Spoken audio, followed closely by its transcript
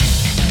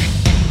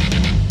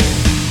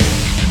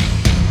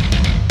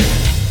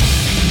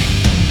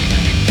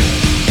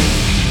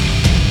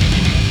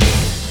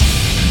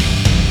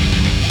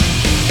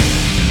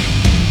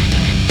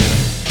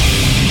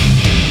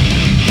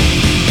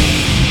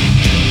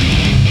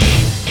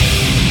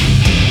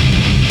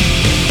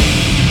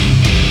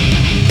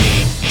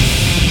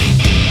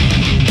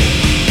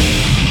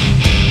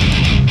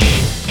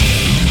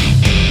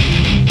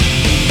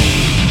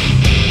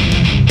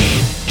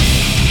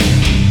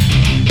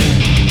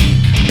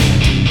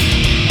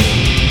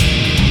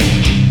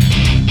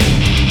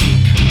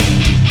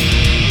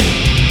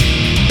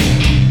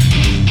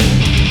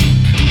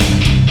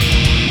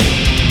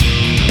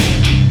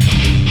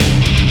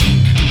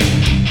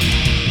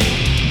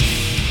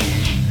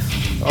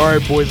All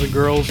right, boys and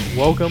girls,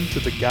 welcome to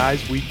the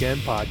Guys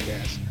Weekend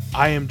Podcast.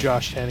 I am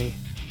Josh Tenney,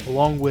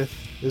 along with,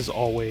 as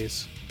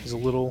always, he's a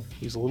little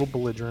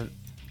belligerent,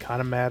 kind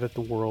of mad at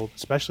the world,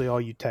 especially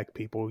all you tech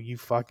people. You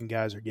fucking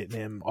guys are getting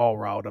him all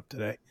riled up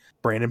today.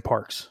 Brandon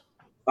Parks.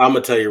 I'm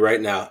going to tell you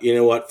right now, you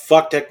know what?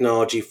 Fuck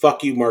technology,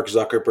 fuck you, Mark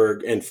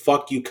Zuckerberg, and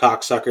fuck you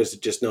cocksuckers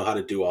that just know how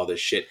to do all this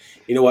shit.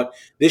 You know what?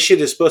 This shit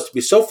is supposed to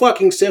be so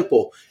fucking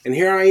simple, and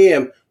here I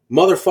am,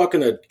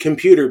 motherfucking a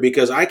computer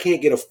because I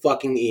can't get a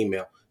fucking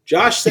email.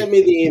 Josh sent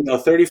me the email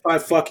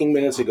 35 fucking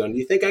minutes ago, and do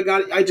you think I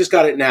got it? I just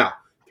got it now,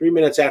 3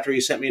 minutes after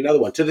he sent me another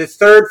one, to the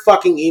third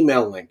fucking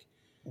email link.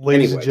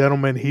 Ladies and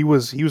gentlemen, he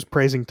was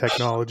praising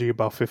technology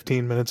about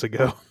 15 minutes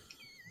ago.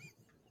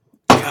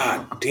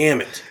 God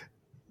damn it.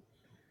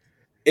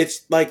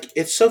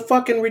 It's so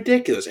fucking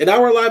ridiculous. And now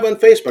we're live on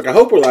Facebook. I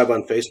hope we're live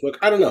on Facebook.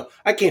 I don't know.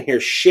 I can't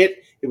hear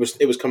shit. It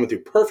was coming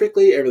through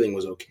perfectly. Everything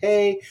was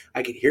okay.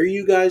 I could hear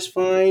you guys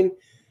fine.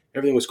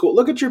 Everything was cool.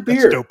 Look at your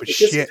beard. Dope as it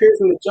shit. disappeared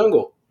from the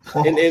jungle.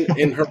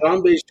 In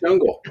Harambe's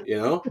jungle, you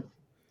know?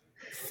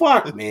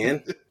 Fuck,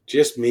 man.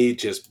 Just me,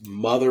 just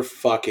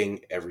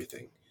motherfucking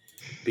everything.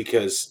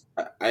 Because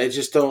I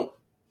just don't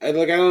I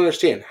don't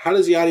understand. How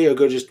does the audio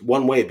go just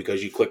one way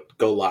because you click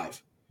go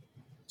live?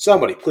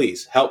 Somebody,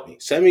 please help me.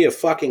 Send me a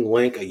fucking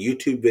link, a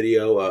YouTube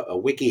video, a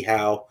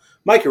WikiHow.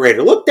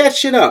 Microrator, look that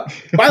shit up.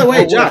 By the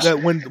way, Josh.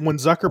 When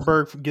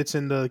Zuckerberg gets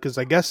into, because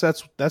I guess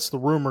that's the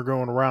rumor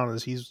going around,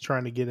 is he's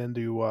trying to get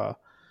into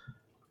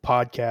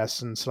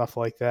podcasts and stuff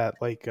like that.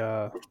 Like,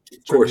 of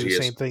course, the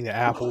same thing that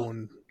Apple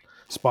and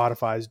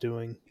Spotify is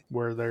doing,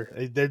 where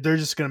they're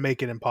just going to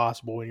make it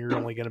impossible, and you're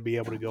only going to be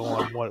able to go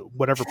on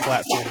whatever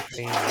platform you're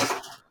paying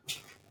on.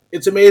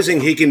 It's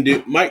amazing he can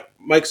do. Mark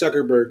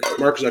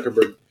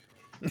Zuckerberg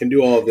can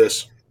do all of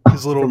this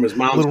from his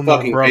mom's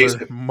fucking brother,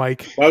 basement.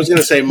 Mike. Well, I was going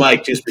to say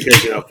Mike just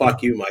because,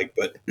 fuck you, Mike.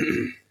 But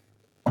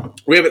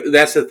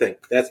that's the thing.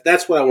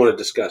 That's what I want to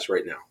discuss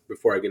right now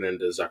before I get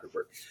into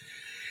Zuckerberg.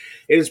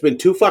 It has been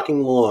too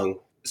fucking long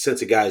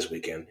since a Guys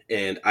Weekend,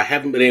 and I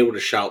haven't been able to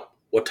shout,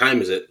 what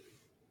time is it?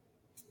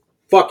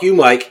 Fuck you,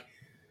 Mike.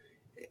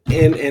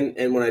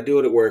 And when I do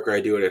it at work or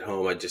I do it at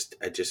home, I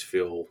just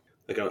feel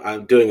like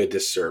I'm doing a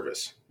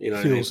disservise. You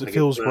know, it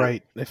feels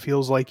right. It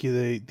feels like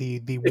you the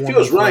it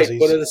feels right,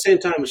 but at the same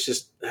time, it's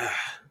just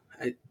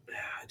I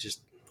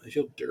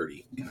feel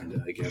dirty, kind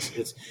of. I guess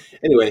it's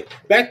anyway.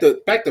 Back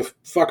to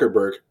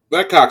Fuckerberg,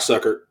 that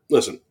cocksucker.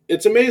 Listen,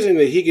 it's amazing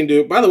that he can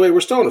do. By the way,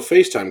 we're still on a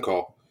FaceTime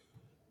call.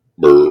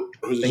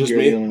 Is it just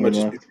me?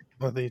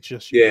 I think it's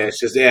just you. Yeah, it's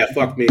just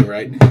fuck me,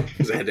 right?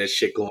 Because I had that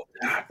shit going.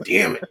 God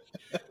damn it.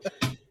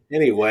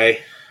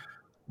 Anyway.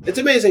 It's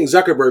amazing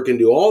Zuckerberg can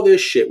do all this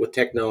shit with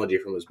technology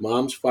from his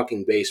mom's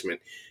fucking basement.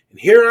 And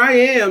here I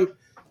am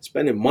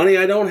spending money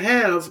I don't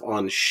have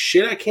on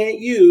shit I can't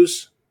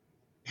use.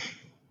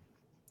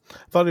 I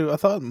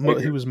thought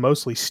he was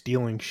mostly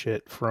stealing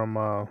shit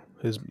from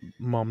his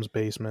mom's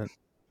basement,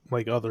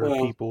 like other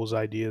people's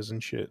ideas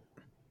and shit.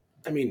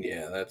 I mean,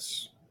 yeah,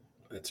 that's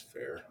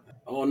fair.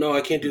 Oh, no,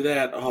 I can't do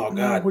that. Oh,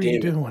 God what damn are you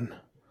it. doing?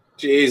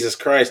 Jesus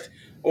Christ.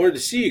 I wanted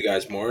to see you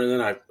guys more, and then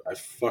I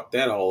fucked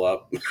that all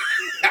up.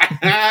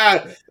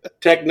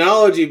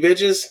 Technology,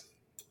 bitches.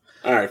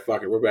 All right,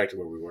 fuck it. We're back to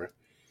where we were.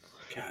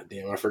 God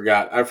damn, I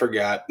forgot.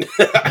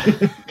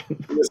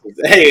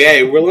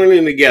 Hey, we're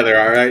learning together,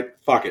 all right?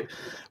 Fuck it.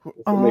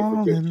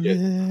 All in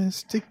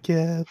this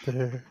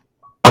together.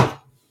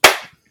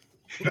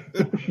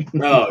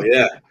 Oh,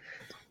 yeah.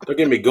 Don't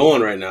get me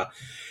going right now.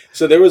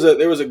 So there was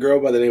a girl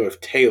by the name of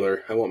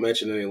Taylor. I won't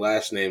mention any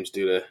last names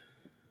due to,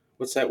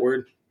 what's that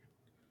word?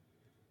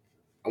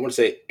 I want to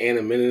say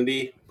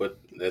anonymity, but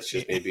that's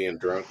just me being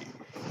drunk.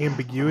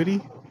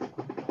 Ambiguity?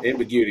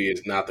 Ambiguity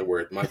is not the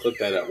word. Mike, look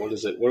that up. What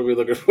is it? What are we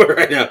looking for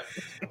right now?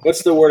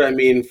 What's the word I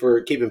mean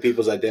for keeping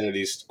people's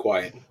identities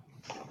quiet?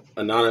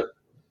 No,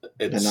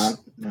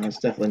 it's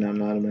definitely not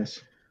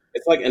anonymous.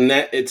 It's like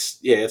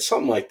it's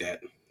something like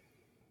that.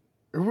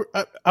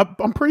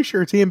 I'm pretty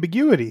sure it's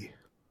ambiguity.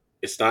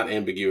 It's not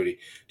ambiguity.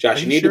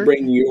 Josh, you need sure? to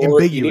bring your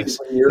ambiguous.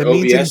 That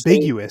OBS means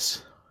ambiguous.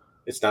 Thing.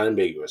 It's not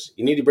ambiguous.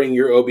 You need to bring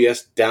your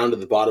OBS down to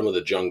the bottom of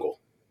the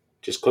jungle.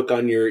 Just click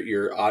on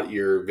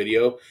your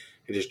video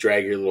and just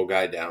drag your little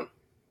guy down.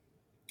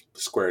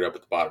 Square it up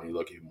at the bottom. You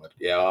look even much.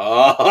 Yeah.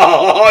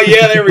 Oh,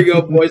 yeah. There we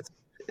go, boys.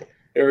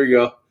 There we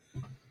go.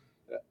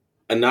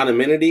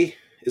 Anonymity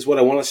is what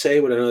I want to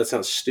say, but I know that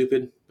sounds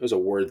stupid. There's a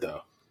word,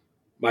 though.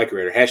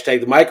 Microrator.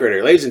 Hashtag the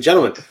Microrator. Ladies and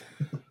gentlemen,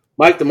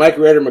 Mike the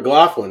Microrator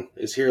McLaughlin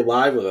is here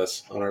live with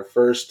us on our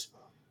first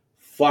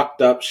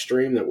fucked up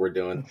stream that we're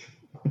doing.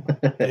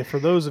 Yeah, for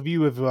those of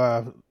you who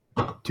have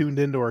tuned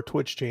into our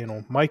Twitch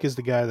channel, Mike is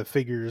the guy that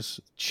figures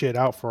shit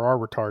out for our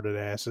retarded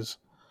asses.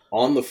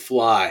 On the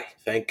fly,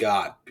 thank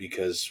God,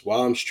 because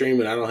while I'm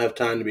streaming, I don't have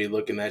time to be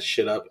looking that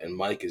shit up, and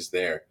Mike is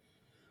there.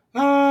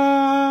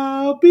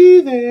 I'll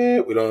be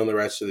there. We don't know the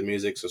rest of the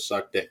music, so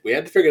suck dick. We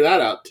had to figure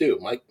that out, too.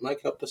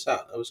 Mike helped us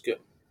out. That was good.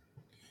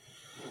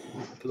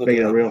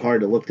 Making it real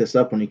hard to look this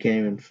up when you can't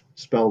even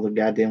spell the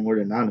goddamn word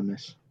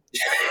anonymous.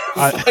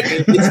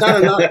 It's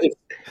not anonymous.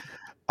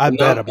 I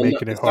bet I'm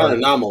making it hard. It's not an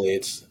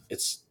anomaly.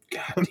 It's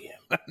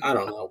goddamn. I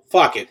don't know.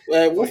 Fuck it.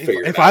 We'll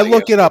figure it out. If I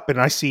look it up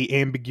and I see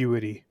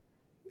ambiguity.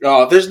 If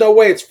I look it up and I see ambiguity. Oh, there's no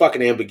way it's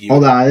fucking ambiguity.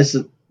 Hold on. This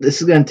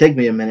is going to take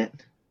me a minute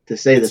to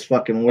say this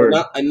fucking word.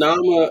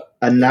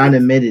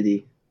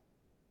 Anonymity.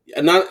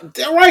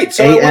 Right.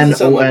 So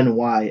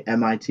ANONYMITY.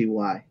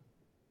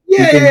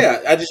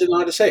 Yeah. I just didn't know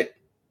how to say it.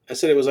 I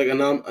said it was like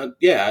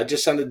I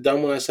just sounded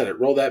dumb when I said it.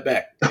 Roll that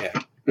back. Yeah.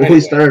 We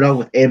started off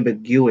with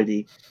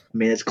ambiguity. I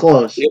mean, it's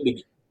close.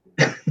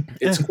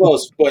 It's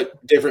close,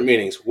 but different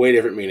meanings. Way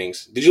different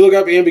meanings. Did you look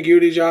up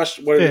ambiguity, Josh?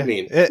 What did it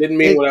mean? It didn't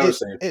mean what I was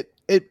saying.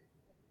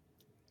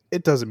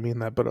 It doesn't mean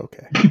that, but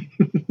okay.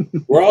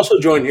 We're also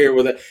joined here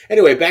with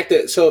anyway. Back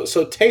to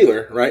so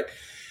Taylor, right?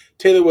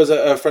 Taylor was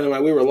a friend of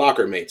mine. We were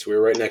locker mates. We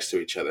were right next to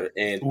each other,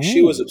 and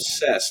she was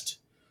obsessed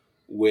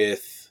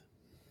with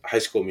High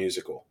School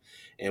Musical.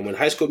 And when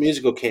High School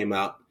Musical came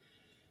out,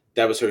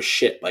 that was her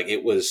shit. Like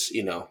it was,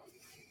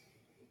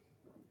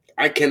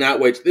 I cannot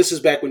wait. This is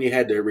back when you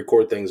had to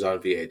record things on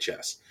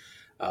VHS.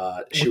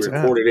 She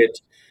recorded it.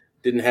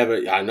 Didn't have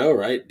I know,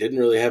 right? Didn't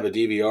really have a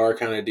DVR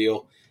kind of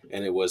deal.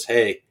 And it was,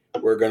 hey,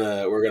 we're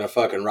gonna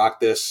fucking rock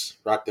this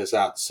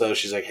out. So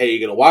she's like, hey, you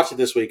gonna watch it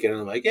this weekend?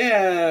 And I'm like,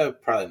 yeah,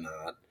 probably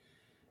not.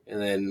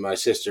 And then my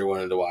sister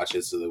wanted to watch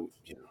it, so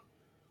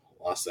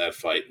lost that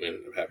fight and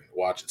ended up having to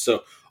watch it.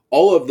 So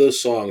all of those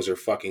songs are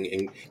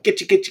fucking get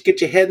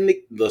your head in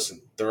the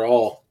listen. They're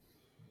all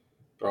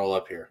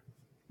up here.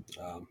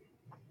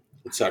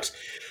 It sucks.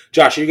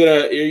 Josh, are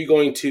you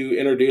going to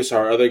introduce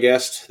our other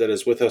guest that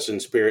is with us in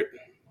spirit,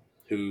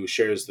 who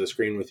shares the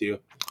screen with you?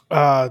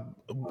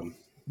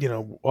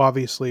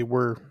 Obviously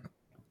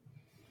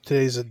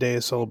today's a day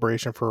of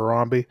celebration for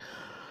Harambe.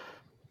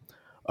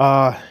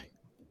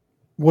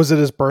 Was it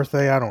his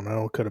birthday? I don't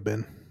know. It could have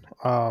been.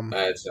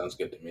 That sounds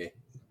good to me.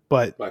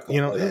 But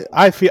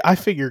I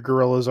figure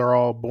gorillas are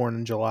all born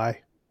in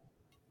July,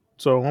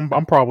 so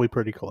I'm probably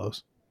pretty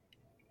close.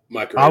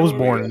 I was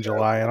born in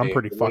July, and I'm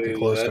pretty fucking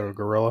close to a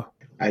gorilla.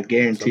 I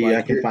guarantee you,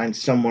 I can find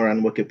somewhere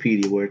on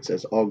Wikipedia where it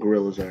says all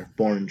gorillas are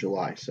born in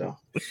July. So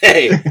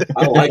hey,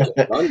 I like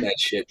it. Run that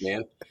shit,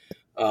 man.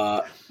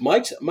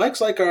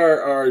 Mike's like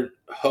our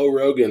Ho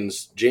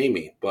Rogan's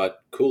Jamie,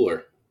 but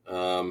cooler.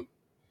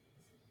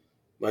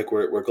 Mike,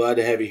 we're glad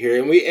to have you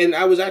here, and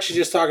I was actually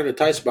just talking to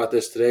Tice about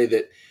this today,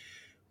 that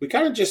we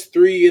kind of just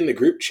threw you in the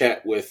group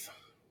chat with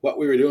what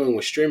we were doing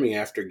with streaming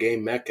after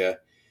Game Mecca,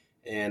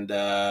 and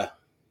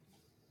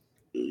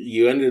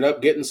you ended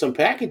up getting some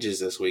packages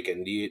this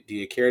weekend. Do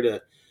you care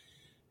to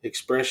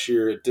express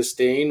your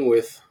disdain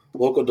with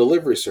local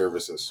delivery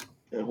services?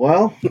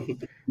 Well,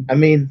 I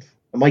mean,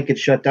 I might get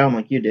shut down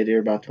like you did here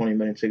about 20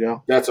 minutes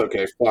ago. That's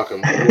okay. Fuck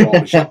them. We'll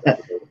all be shut down.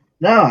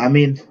 No, I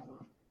mean,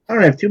 I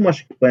don't have too much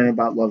to complain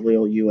about lovely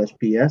old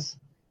USPS.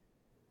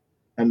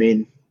 I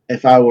mean,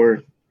 if I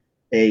were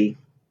a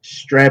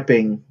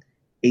strapping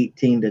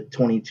 18 to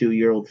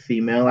 22-year-old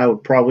female, I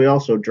would probably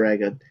also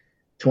drag a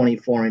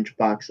 24-inch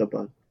box up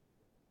a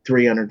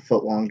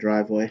 300-foot-long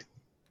driveway.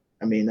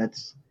 I mean,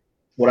 that's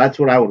what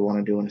I would want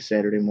to do on a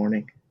Saturday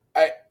morning.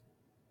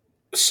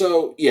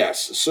 So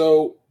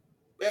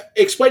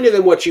explain to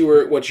them what you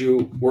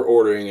were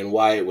ordering and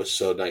why it was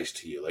so nice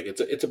to you. Like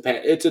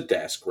it's a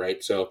desk,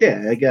 right? So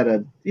yeah, I got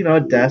a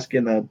desk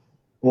and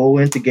we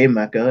went to Game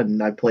Mecca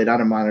and I played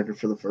on a monitor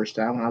for the first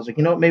time and I was like,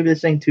 maybe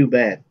this ain't too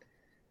bad.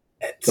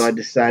 So I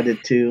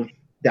decided to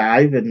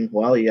dive and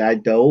I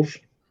dove,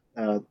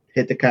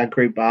 hit the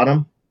concrete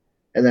bottom,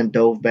 and then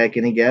dove back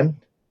in again.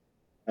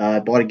 I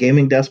bought a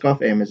gaming desk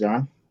off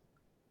Amazon.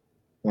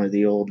 One of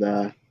the old,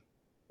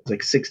 it's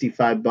like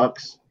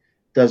 $65.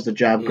 Does the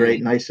job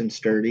great, nice and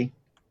sturdy.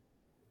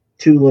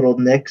 2 little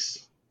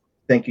nicks.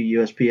 Thank you,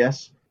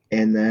 USPS.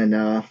 And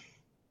then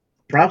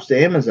props to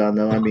Amazon,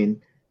 though. I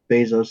mean,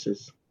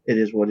 Bezos it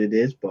is what it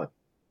is, but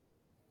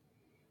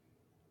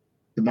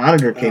the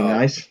monitor came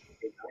nice.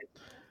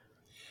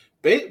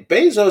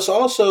 Bezos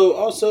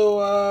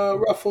also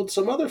ruffled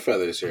some other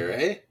feathers here,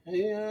 eh?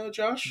 Hey,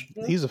 Josh?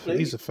 He's a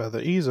feather.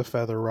 He's a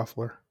feather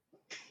ruffler.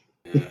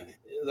 Yeah,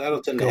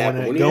 that'll tend to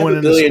happen. When you have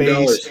 $1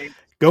 billion.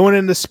 Going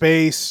into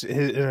space,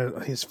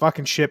 his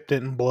fucking ship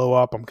didn't blow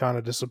up. I'm kind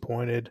of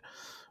disappointed.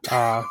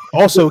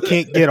 Also,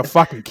 can't get a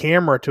fucking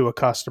camera to a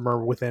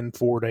customer within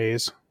 4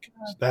 days.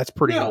 That's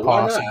pretty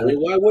impossible. Why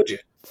not? Why would you?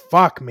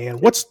 Fuck, man.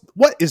 What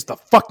is the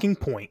fucking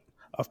point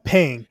of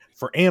paying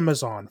for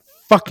Amazon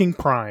fucking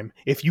Prime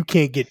if you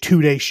can't get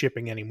 2-day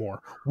shipping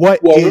anymore?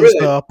 What is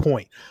the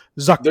point?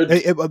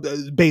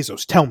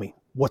 Bezos, tell me,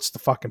 what's the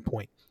fucking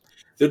point?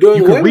 They're doing.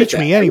 You can reach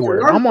me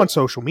anywhere. I'm on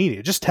social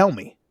media. Just tell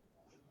me.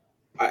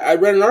 I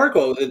read an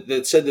article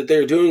that said that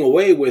they're doing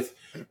away with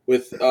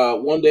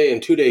 1 day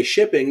and 2 day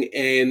shipping,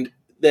 and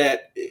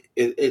that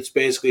it's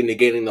basically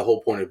negating the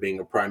whole point of being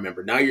a Prime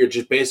member. Now you're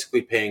just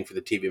basically paying for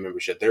the TV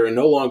membership. They're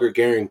no longer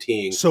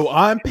guaranteeing. So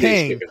I'm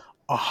paying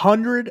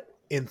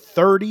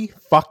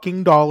 $130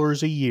 fucking a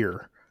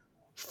year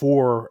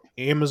for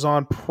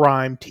Amazon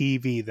Prime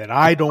TV that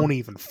I don't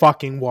even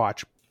fucking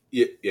watch.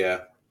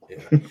 Yeah.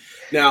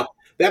 Now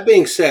that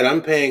being said,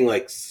 I'm paying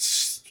like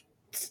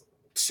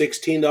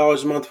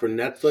 $16 a month for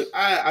Netflix.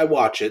 I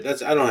watch it.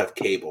 I don't have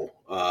cable.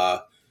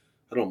 I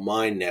don't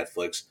mind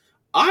Netflix.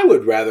 I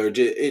would rather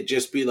it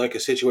just be like a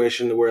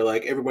situation where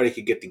like everybody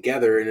could get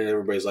together and then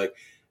everybody's like,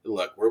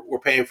 look, we're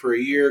paying for a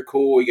year.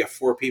 Cool. You got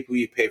 4 people.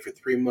 You pay for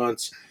 3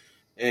 months.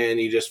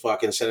 And you just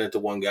fucking send it to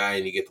one guy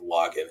and you get the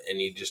login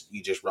and you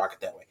just rock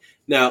it that way.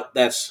 Now,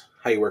 that's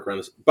how you work around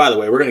this. By the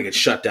way, we're going to get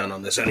shut down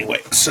on this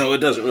anyway, so it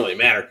doesn't really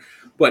matter.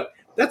 But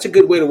that's a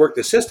good way to work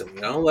the system, you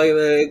know?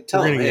 Like,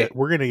 tell them, hey.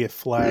 We're going to get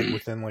flagged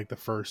within like the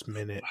first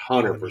minute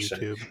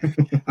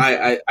 100%.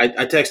 I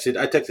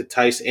texted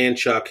Tice and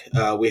Chuck.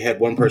 We had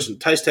one person.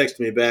 Tice texted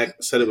me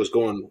back, said it was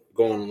going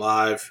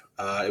live.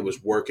 It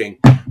was working,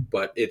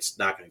 but it's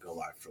not going to go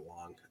live for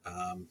long.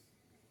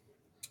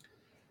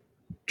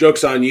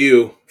 Joke's on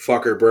you,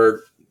 fucker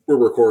Berg. We're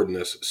recording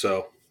this,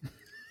 so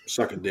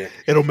suck a dick.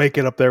 It'll make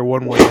it up there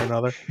one way or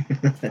another.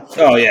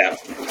 Oh, yeah.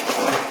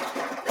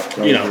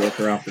 You know,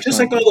 just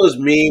like all those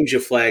memes you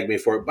flagged me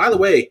for. By the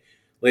way,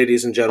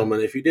 ladies and gentlemen,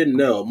 if you didn't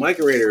know, Mike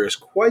Rader is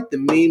quite the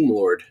meme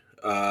lord.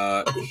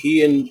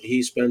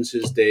 He spends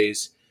his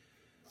days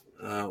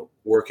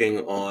working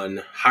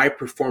on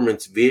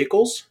high-performance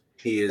vehicles.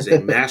 He is a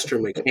master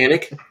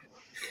mechanic.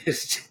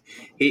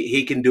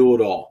 He can do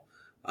it all.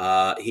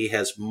 He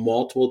has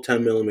multiple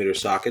 10mm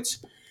sockets.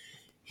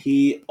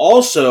 He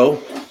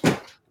also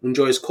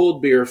enjoys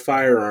cold beer,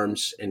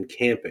 firearms, and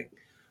camping,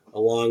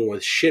 along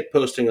with shit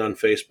posting on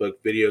Facebook,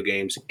 video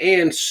games,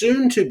 and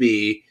soon to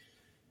be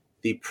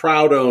the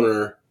proud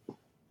owner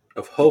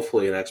of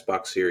hopefully an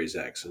Xbox Series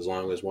X, as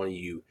long as one of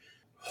you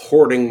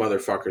hoarding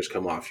motherfuckers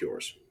come off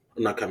yours.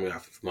 I'm not coming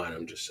off of mine,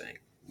 I'm just saying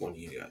one of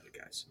you other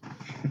guys.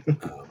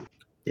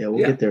 Yeah,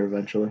 we'll get there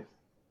eventually.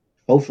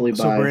 Hopefully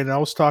by Brandon, I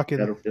was talking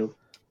Battlefield.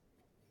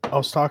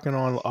 on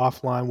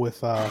offline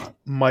with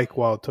Mike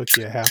while it took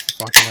you a half a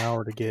fucking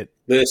hour to get.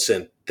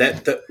 Listen,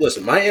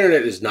 listen. My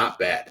internet is not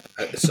bad,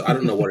 so I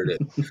don't know what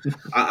it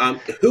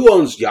is. Who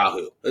owns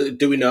Yahoo?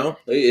 Do we know?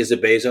 Is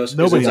it Bezos?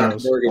 Nobody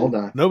knows. Hold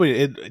on.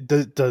 Nobody.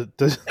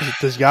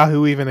 Does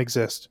Yahoo even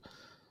exist?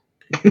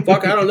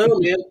 Fuck, I don't know,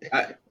 man.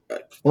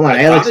 Hold on,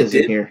 Alex is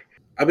in here.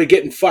 I've been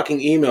getting fucking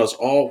emails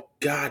all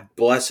god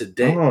blessed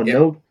day. Oh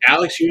no,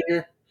 Alex, you in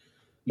here?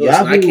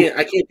 Listen, I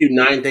can't do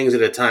 9 things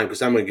at a time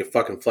because I'm going to get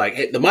fucking flagged.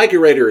 Hey, the Mikey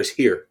Raider is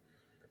here.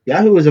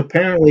 Yahoo is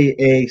apparently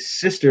a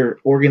sister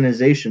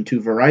organization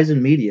to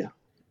Verizon Media.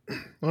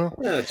 Well,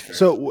 yeah,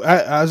 so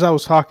as I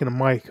was talking to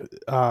Mike,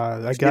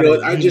 I got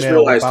I just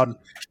realized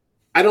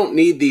I don't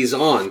need these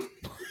on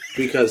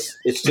because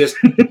it's just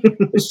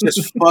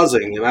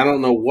fuzzing and I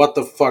don't know what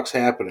the fuck's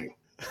happening.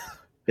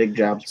 Big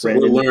jobs, so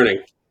Brandon. We're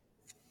learning.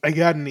 I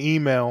got an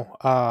email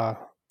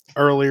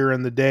earlier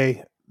in the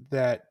day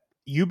that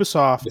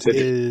Ubisoft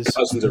is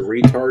Cousin's a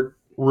retard.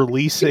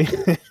 Releasing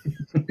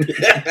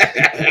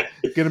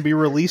going to be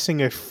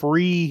releasing a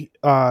free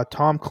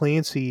Tom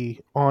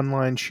Clancy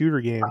online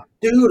shooter game.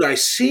 Dude, I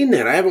seen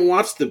that. I haven't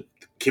watched the.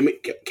 Can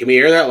we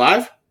air that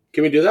live?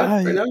 Can we do that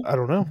right now? I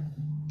don't know.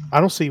 I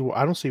don't see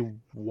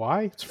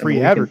why. It's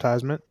free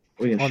advertisement.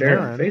 We can share it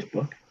on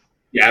Facebook.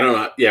 Yeah, I don't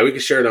know. Yeah, we can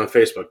share it on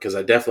Facebook because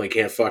I definitely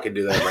can't fucking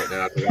do that right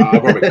now.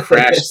 I'll probably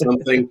crash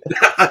something.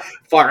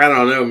 Fuck, I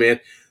don't know, man.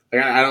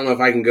 Like, I don't know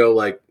if I can go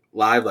like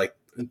live like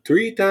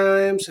 3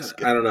 times.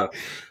 I don't know.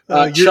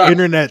 Your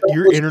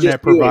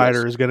internet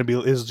provider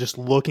is just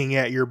looking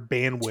at your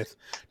bandwidth,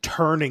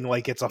 turning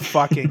like it's a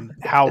fucking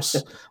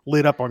house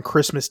lit up on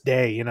Christmas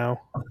Day. You know,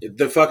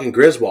 the fucking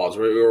Griswolds.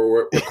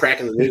 We're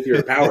cracking the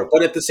nuclear power,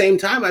 but at the same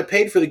time, I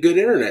paid for the good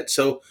internet,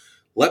 so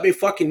let me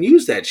fucking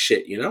use that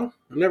shit. You know,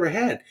 I never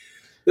had.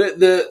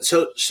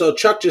 So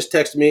Chuck just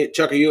texted me.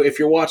 Chuck, if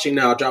you're watching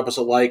now, drop us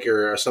a like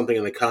or something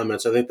in the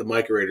comments. I think the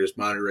Mike Raider is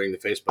monitoring the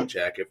Facebook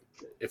chat.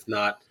 If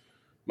not,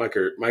 Mike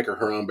or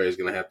Harambe is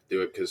going to have to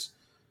do it because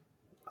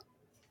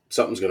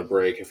something's going to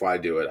break if I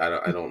do it.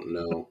 I don't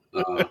know.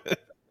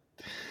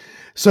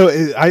 So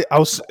I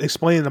was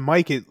explaining to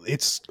Mike,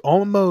 it's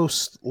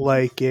almost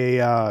like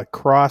a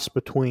cross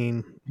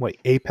between like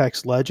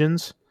Apex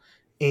Legends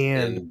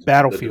and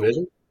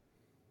Battlefield.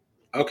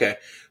 Okay,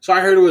 so I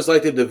heard it was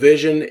like the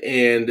Division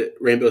and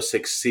Rainbow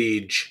Six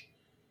Siege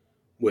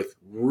with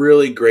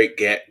really great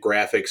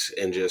graphics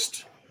and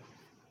just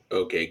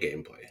okay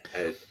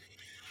gameplay.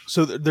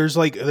 So there's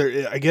I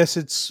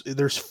guess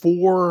there's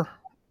 4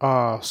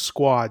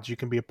 squads you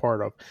can be a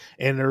part of,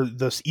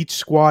 and each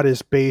squad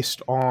is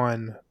based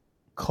on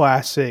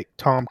classic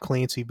Tom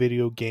Clancy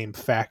video game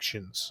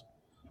factions.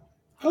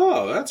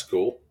 Oh, that's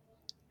cool.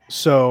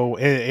 So,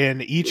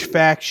 and each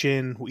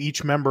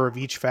member of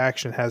each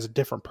faction has a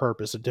different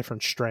purpose, a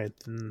different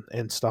strength,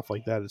 and stuff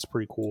like that. It's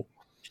pretty cool.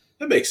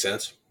 That makes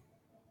sense.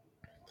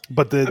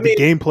 But the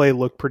gameplay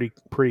looked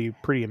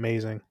pretty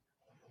amazing.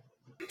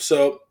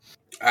 So,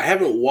 I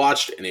haven't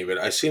watched any of it.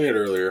 I seen it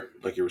earlier,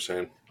 like you were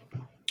saying.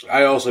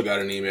 I also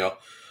got an email.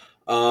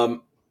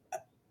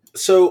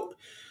 So,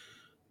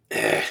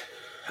 I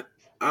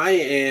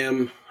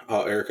am...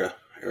 Oh, Erica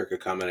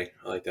commenting.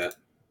 I like that.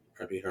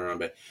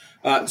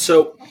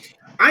 So,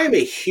 I am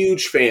a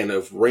huge fan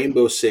of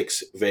Rainbow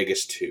Six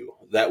Vegas 2.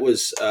 That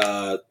was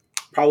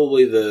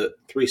probably the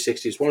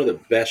 360 is one of the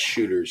best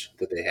shooters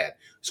that they had.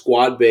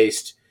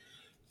 Squad-based,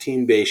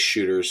 team-based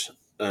shooters.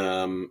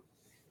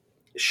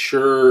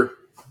 Sure,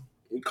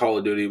 Call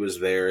of Duty was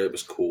there. It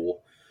was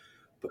cool.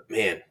 But,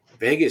 man,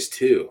 Vegas,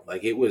 too.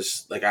 Like, it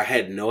was, like, I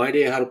had no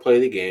idea how to play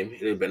the game.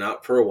 It had been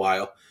out for a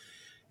while.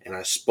 And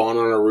I spawn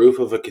on a roof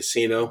of a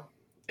casino,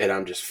 and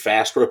I'm just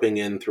fast ripping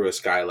in through a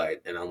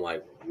skylight. And I'm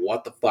like,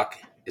 what the fuck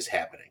is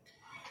happening?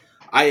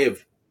 I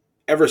have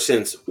ever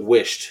since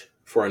wished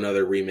for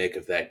another remake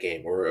of that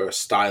game or a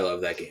style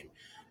of that game.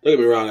 Don't get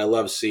me wrong, I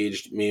love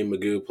Siege. Me and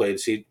Magoo played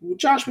Siege.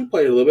 Josh, we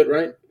played a little bit,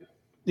 right?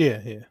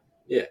 Yeah.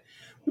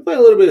 We played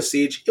a little bit of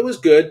Siege. It was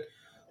good.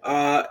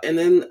 And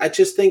then I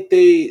just think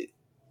they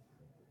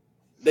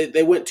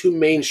went too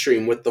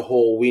mainstream with the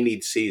whole we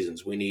need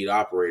seasons, we need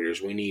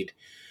operators, we need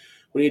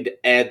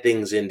to add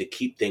things in to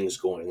keep things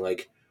going.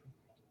 Like,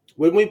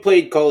 when we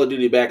played Call of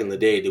Duty back in the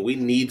day, did we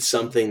need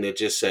something that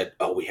just said,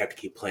 oh, we have to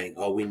keep playing.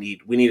 Oh, we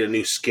need a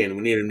new skin.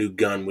 We need a new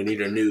gun. We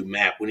need a new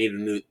map. We need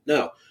a new...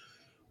 No.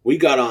 We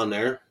got on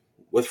there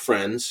with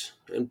friends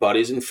and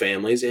buddies and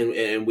families,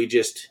 and we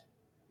did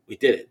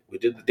it. We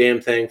did the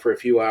damn thing for a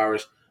few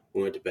hours.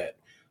 We went to bed.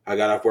 I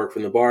got off work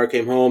from the bar,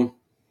 came home,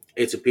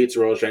 ate some pizza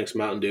rolls, drank some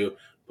Mountain Dew,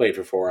 played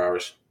for 4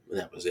 hours, and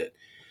that was it.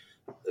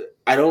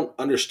 I don't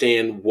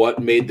understand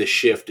what made the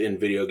shift in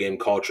video game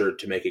culture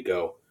to make it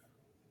go,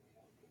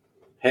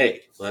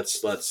 hey,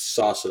 let's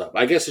sauce it up.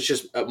 I guess it's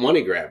just a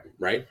money grab,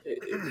 right?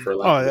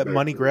 That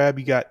money grab.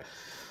 You got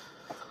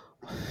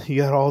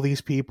all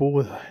these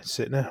people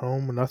sitting at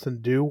home with nothing to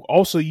do.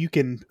 Also, you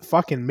can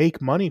fucking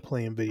make money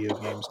playing video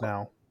games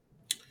now.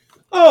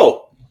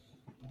 Oh,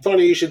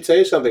 funny you should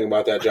say something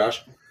about that,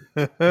 Josh.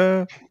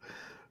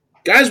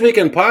 Guys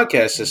Weekend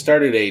Podcast has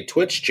started a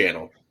Twitch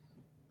channel.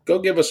 Go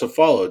give us a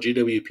follow,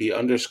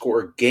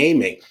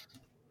 GWP_gaming,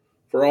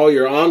 for all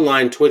your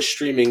online Twitch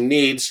streaming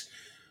needs.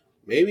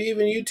 Maybe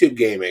even YouTube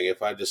gaming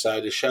if I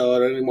decide to shell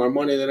out any more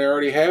money than I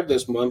already have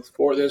this month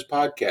for this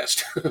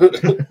podcast.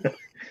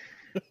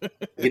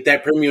 Get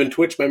that premium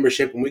Twitch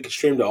membership and we can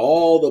stream to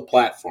all the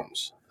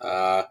platforms. We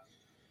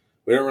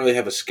don't really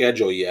have a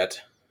schedule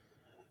yet.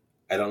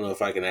 I don't know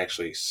if I can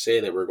actually say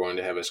that we're going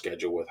to have a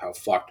schedule with how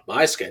fucked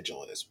my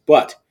schedule is.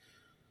 But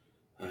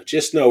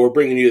just know we're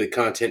bringing you the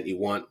content you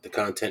want, the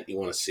content you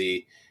want to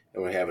see,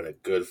 and we're having a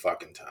good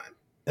fucking time.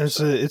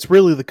 It's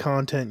really the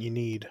content you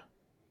need.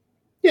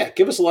 Yeah,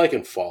 give us a like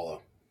and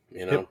follow.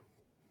 You know,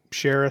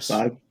 share us.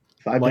 5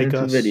 minutes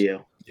of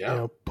video. Yeah, you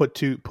know, put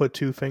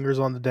two fingers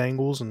on the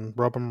dangles and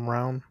rub them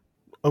around.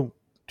 Oh,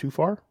 too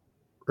far,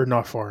 or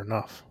not far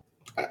enough?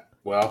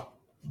 Well,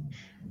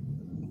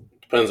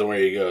 depends on where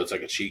you go. It's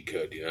like a cheat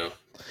code, you know.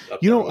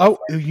 You know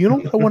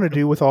what I want to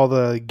do with all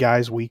the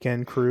Guys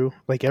Weekend crew?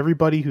 Like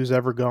everybody who's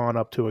ever gone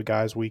up to a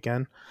Guys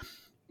Weekend.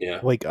 Yeah.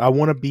 Like I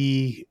want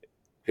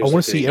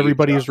to see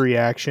everybody's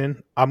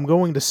reaction. I'm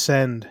going to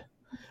send.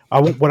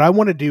 What I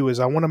want to do is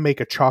I want to make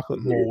a chocolate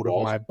mold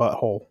of my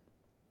butthole.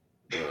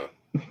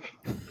 All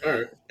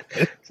right.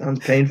 Sounds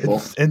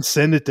painful. And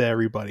send it to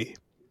everybody.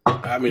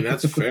 I mean,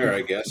 that's fair,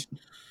 I guess.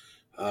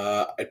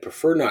 I'd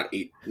prefer not to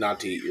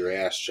eat your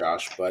ass,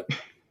 Josh, but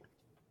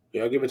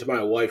I'll give it to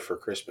my wife for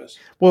Christmas.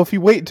 Well, if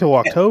you wait until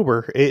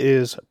October, it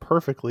is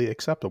perfectly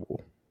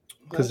acceptable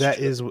because that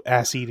is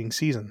ass eating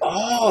season.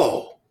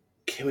 Oh,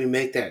 can we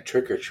make that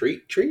trick or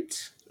treat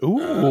treats? Ooh,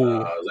 is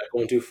that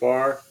going too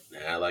far? Nah,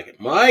 I like it.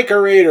 Mike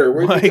Orator,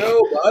 where'd you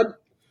go, bud?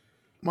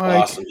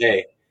 Mike. Awesome.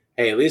 Hey,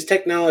 at least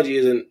technology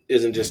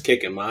isn't just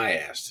kicking my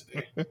ass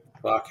today.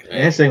 Fucking.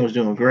 This thing was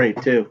doing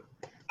great too.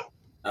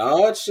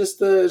 Oh, it's just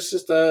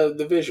the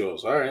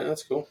visuals. All right,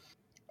 that's cool.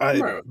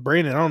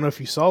 Brandon, I don't know if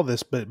you saw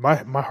this, but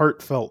my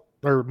heart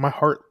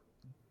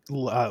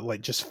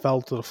just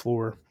fell to the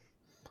floor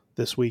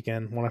this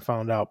weekend when I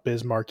found out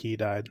Biz Markie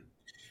died.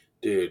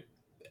 Dude,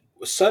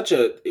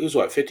 it was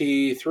what,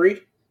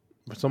 53?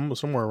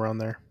 Somewhere around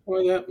there.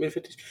 Well, yeah,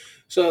 mid-50s.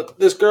 So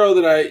this girl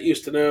that I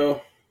used to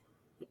know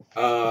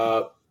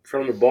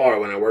from the bar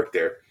when I worked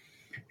there,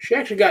 she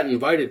actually got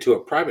invited to a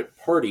private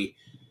party,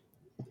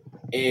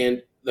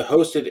 and the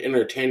hosted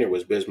entertainer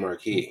was Biz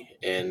Markie,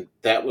 and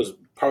that was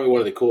probably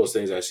one of the coolest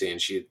things I've seen.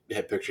 She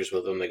had pictures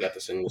with them. They got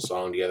to sing the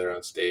song together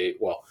on stage.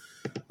 Well,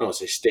 I don't want to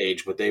say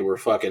stage, but they were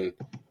fucking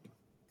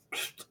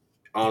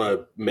on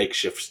a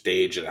makeshift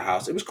stage at a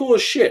house. It was cool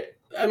as shit.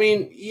 I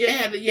mean, you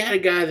had a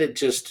guy that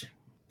just...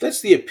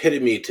 That's the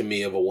epitome to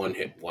me of a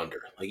one-hit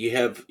wonder. Like you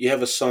have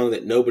a song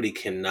that nobody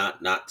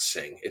cannot not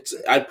sing.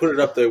 I'd put it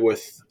up there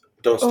with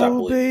 "Don't Stop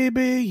Believing." Oh,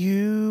 baby,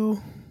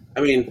 you. I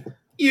mean,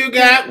 you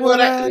got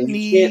what I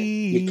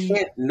need. You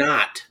can't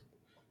not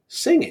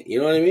sing it. You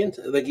know what I mean?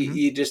 Like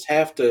you just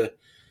have to.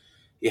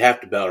 You have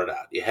to belt it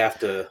out. You have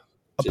to.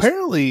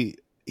 Apparently,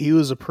 he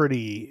was a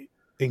pretty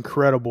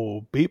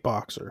incredible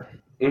beatboxer.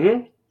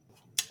 Mm-hmm.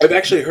 I've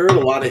actually heard a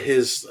lot of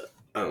his.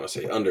 I don't want to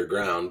say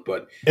underground,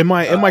 but am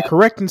I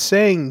correct in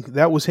saying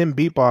that was him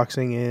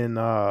beatboxing in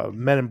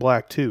Men in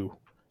Black 2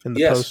 in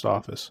the post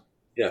office?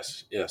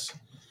 Yes.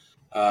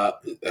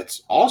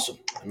 That's awesome.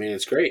 I mean,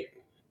 it's great,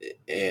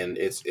 and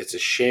it's a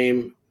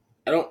shame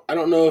I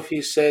don't know if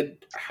he said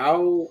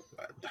how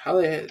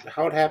it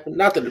happened.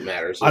 Not that it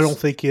matters. I don't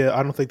think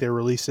they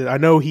released it. I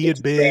know he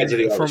had been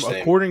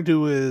according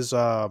to his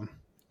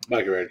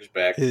Mikey Ranger's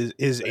back.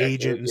 His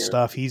agent and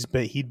stuff.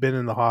 He'd been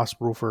in the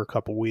hospital for a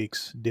couple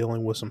weeks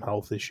dealing with some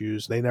health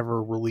issues. They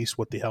never released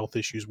what the health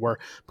issues were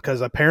because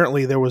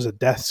apparently there was a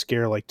death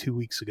scare like 2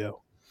 weeks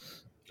ago.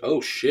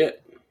 Oh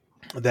shit!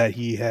 That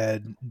he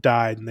had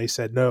died, and they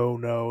said no,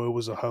 it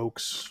was a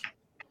hoax.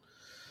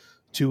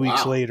 2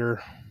 weeks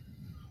later.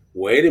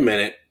 Wait a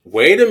minute.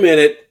 Where's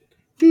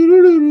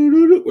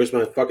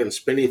my fucking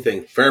spinny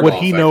thing? What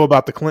he know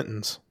about the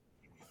Clintons?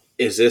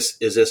 Is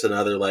this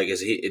another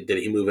did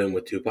he move in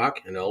with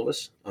Tupac and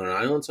Elvis on an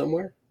island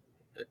somewhere?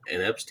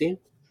 And Epstein?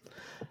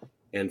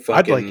 And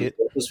fucking I'd like it.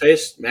 What's his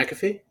face?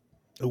 McAfee?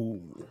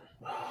 Ooh.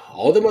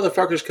 All the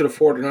motherfuckers could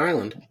afford an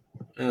island.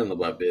 I don't know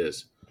about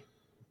biz.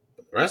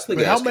 The rest of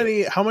the guys.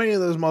 How many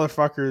of those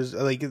motherfuckers,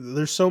 like,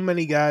 there's so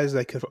many guys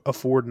that could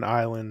afford an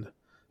island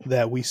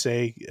that we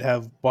say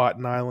have bought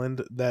an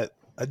island that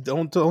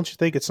don't you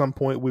think at some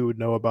point we would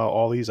know about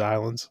all these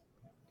islands?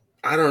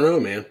 I don't know,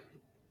 man.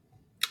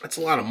 That's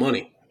a lot of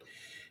money.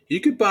 You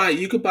could buy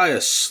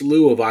a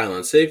slew of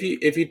islands. Say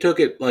if you took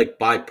it like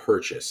by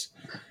purchase,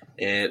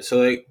 and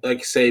so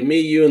like say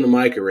me, you, and the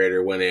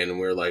Microrator went in, and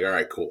we were like, all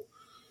right, cool.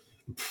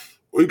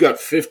 We've got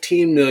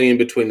 $15 million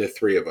between the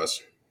three of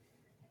us.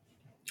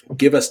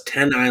 Give us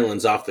 10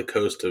 islands off the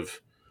coast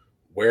of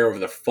wherever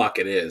the fuck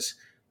it is.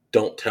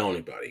 Don't tell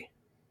anybody.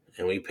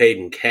 And we paid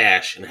in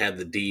cash and had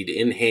the deed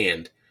in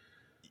hand.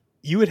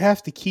 You would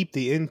have to keep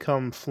the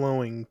income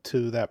flowing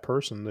to that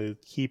person to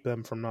keep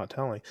them from not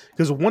telling.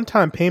 Because a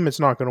one-time payment's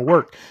not going to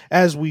work.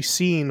 As we've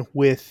seen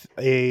with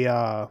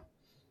a,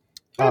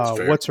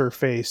 what's her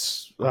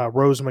face,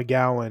 Rose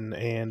McGowan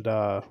and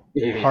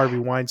Harvey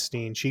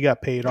Weinstein. She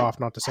got paid off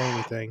not to say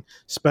anything,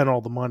 spent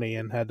all the money,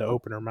 and had to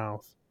open her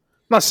mouth.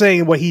 I'm not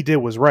saying what he did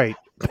was right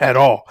at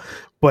all,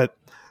 but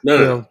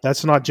no.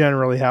 That's not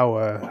generally how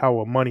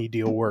a money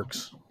deal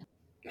works.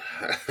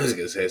 I was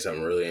going to say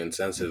something really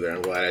insensitive there.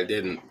 I'm glad I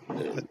didn't. We're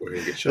going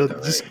to get shut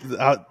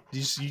down.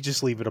 You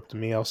just leave it up to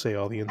me. I'll say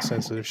all the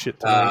insensitive shit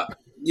tonight.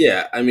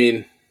 Yeah, I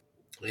mean,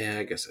 yeah,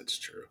 I guess that's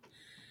true.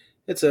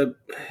 It's a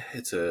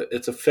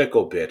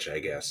fickle bitch, I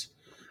guess.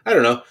 I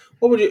don't know.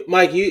 What would you,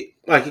 Mike? You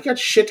got your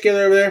shit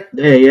together over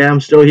there? Yeah,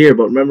 I'm still here.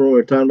 But remember when we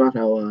were talking about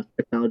how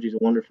technology is a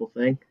wonderful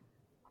thing?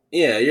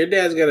 Yeah, your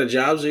dad's got a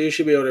job, so you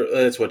should be able to.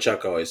 That's what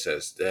Chuck always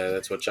says.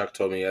 That's what Chuck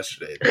told me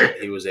yesterday.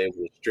 That he was able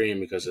to stream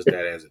because his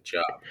dad has a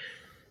job.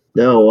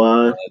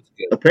 No,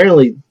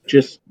 apparently,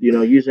 just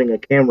using a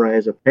camera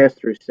as a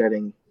pass-through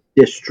setting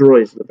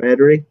destroys the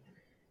battery,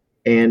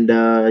 and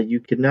you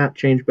cannot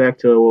change back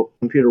to a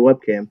computer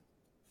webcam.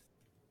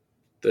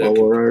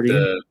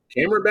 The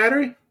camera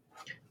battery?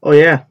 Oh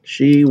yeah,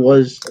 she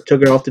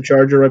took it off the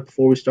charger right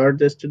before we started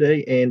this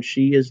today, and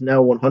she is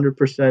now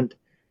 100%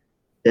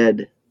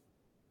 dead.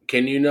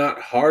 Can you not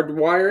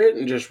hardwire it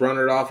and just run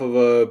it off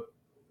of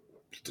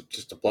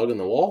just a plug in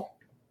the wall?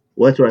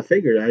 Well, that's what I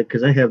figured.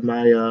 Because I have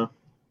my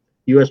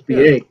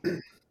USB-A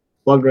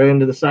plugged right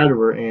into the side of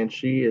her, and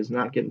she is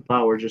not getting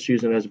power, just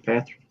using it as a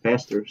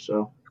pass-through.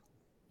 So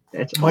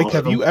that's Mike,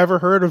 awesome. Have you ever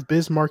heard of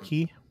Biz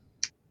Marquee?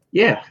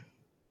 Yeah.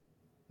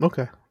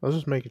 Okay, I was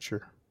just making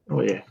sure.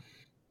 Oh yeah.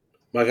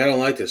 Mike, I don't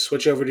like this.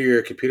 Switch over to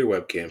your computer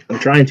webcam. I'm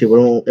trying to,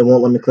 but it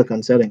won't let me click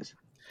on settings.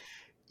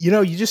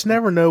 You just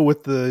never know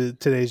with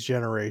today's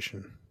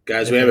generation.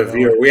 Guys, we have a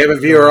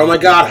viewer. Oh my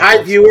God.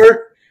 Hi,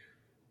 viewer.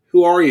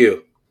 Who are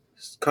you?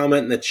 Just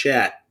comment in the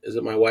chat. Is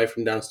it my wife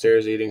from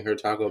downstairs eating her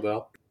Taco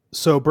Bell?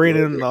 So,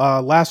 Brandon,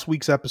 last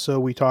week's episode,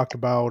 we talked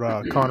about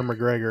Conor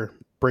McGregor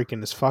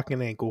breaking his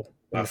fucking ankle.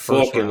 My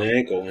fucking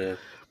ankle, man.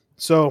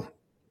 So,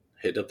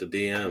 hitting up the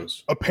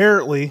DMs.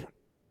 Apparently,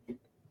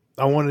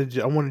 I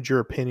wanted your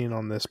opinion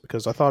on this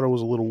because I thought it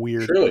was a little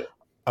weird. Surely.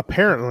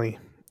 Apparently,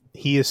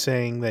 he is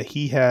saying that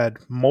he had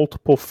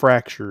multiple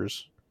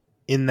fractures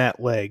in that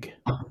leg,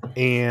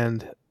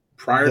 and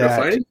prior to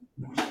fighting,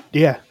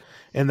 yeah,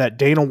 and that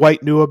Dana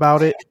White knew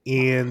about it,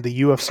 and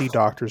the UFC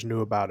doctors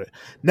knew about it.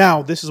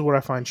 Now, this is what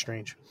I find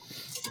strange.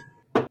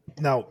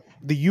 Now,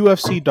 the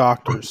UFC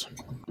doctors,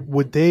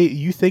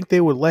 you think they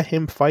would let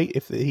him fight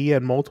if he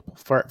had multiple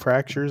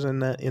fractures in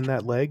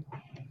that leg?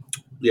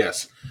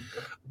 Yes,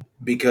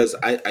 because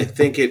I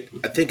think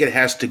it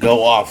has to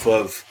go off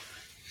of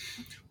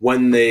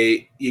when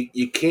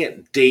you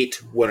can't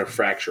date when a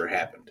fracture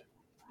happened.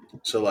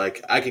 So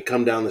like I could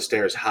come down the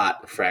stairs hot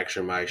and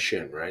fracture my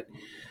shin, right?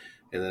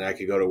 And then I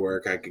could go to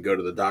work. I could go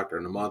to the doctor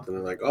in a month, and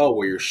they're like, "Oh,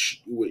 well,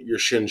 your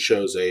shin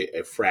shows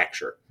a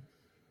fracture,"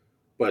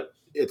 but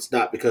it's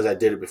not because I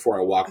did it before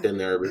I walked in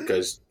there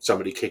because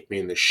somebody kicked me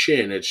in the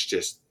shin. It's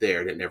just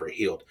there and it never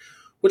healed,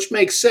 which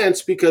makes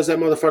sense because that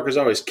motherfucker's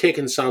always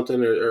kicking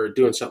something or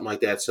doing something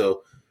like that.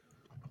 So,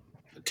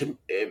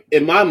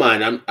 in my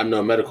mind, I'm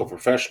no medical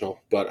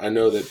professional, but I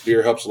know that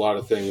beer helps a lot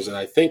of things, and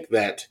I think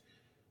that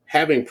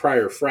having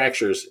prior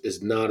fractures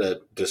is not a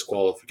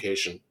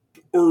disqualification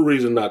or a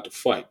reason not to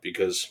fight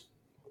because,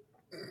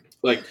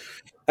 like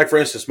for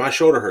instance, my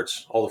shoulder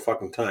hurts all the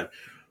fucking time.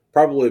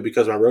 Probably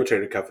because my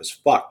rotator cuff is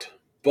fucked.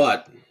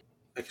 But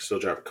I can still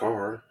drive a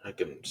car. I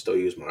can still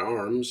use my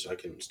arms. I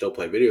can still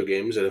play video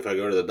games. And if I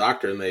go to the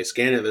doctor and they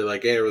scan it, they're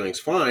like, hey, everything's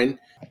fine.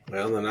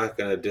 Well, they're not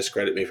going to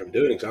discredit me from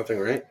doing something,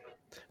 right?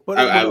 But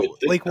I would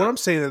think like, what I'm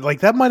saying,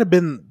 like, that might have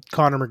been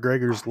Conor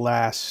McGregor's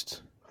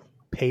last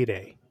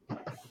payday.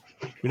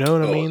 You know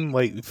what I mean?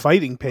 Like,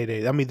 fighting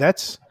payday. I mean,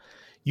 that's...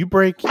 You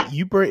break,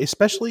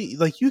 especially,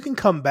 like, you can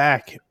come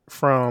back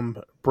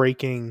from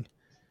breaking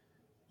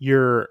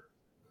your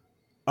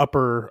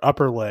upper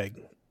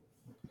leg.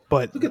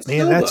 But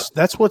man,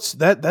 that's what's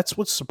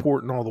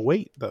supporting all the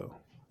weight, though.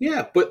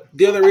 Yeah, but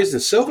the other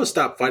reason Silva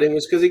stopped fighting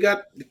was because he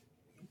got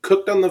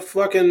cooked on the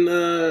fucking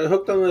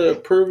hooked on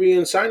the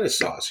Peruvian sinus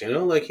sauce. You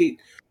know, like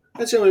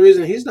that's the only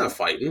reason he's not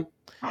fighting.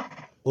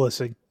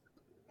 Listen,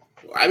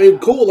 I mean,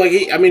 cool. Like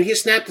he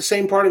snapped the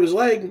same part of his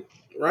leg,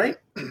 right?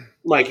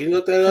 Mike, can you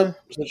look that up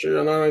since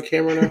you're not on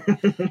camera now?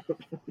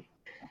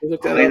 You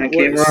look that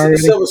up.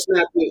 Silva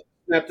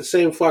snapped the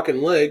same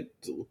fucking leg,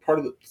 part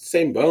of the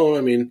same bone.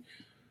 I mean.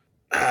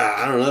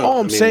 I don't know. All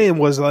I'm saying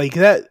was like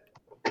that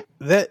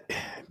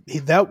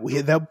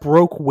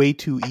broke way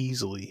too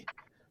easily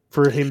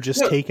for him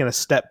just taking a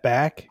step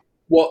back.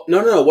 Well,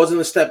 no, it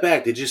wasn't a step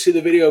back. Did you see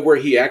the video of where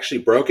he actually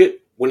broke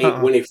it when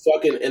he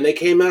fucking and they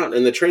came out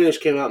and the trainers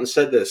came out and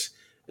said this,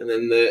 and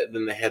then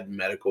they had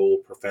medical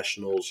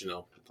professionals, you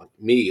know, like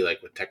me,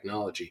 like with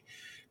technology,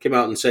 came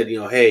out and said, you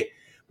know, hey,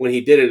 when he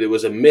did it, it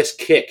was a missed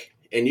kick,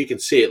 and you can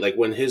see it like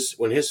when his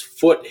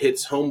foot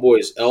hits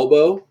homeboy's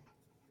elbow.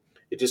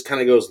 It just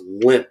kind of goes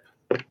limp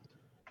a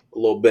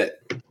little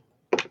bit.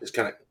 It's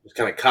kind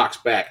of cocks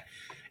back,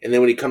 and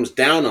then when he comes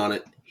down on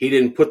it, he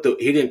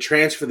didn't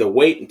transfer the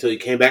weight until he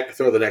came back to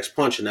throw the next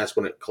punch, and that's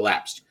when it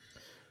collapsed.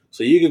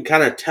 So you can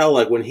kind of tell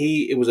like when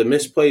it was a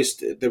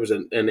misplaced. There was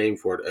a name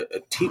for it,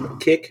 a teep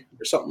kick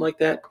or something like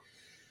that.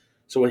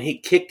 So when he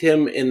kicked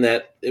him in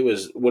that,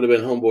 would have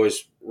been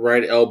homeboy's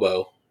right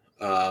elbow.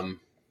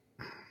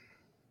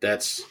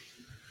 That's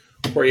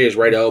where he is,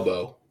 right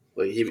elbow.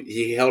 Like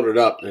he held it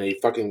up and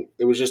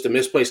it was just a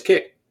misplaced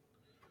kick,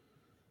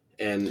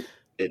 and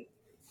it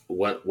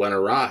went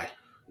awry.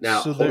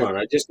 Now hold on,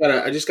 I just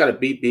got a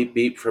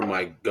beep from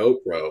my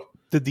GoPro.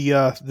 Did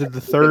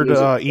the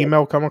third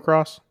email come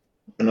across?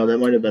 No, that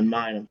might have been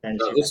mine. I'm trying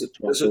to this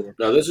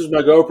is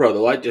my GoPro. The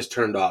light just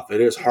turned off. It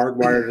is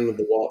hardwired into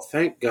the wall.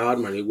 Thank God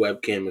my new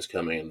webcam is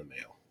coming in the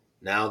mail.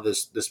 Now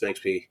this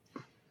makes me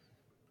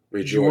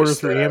rejoice. Did you order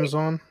through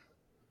Amazon?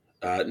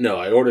 No,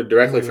 I ordered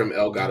directly from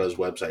Elgato's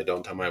website.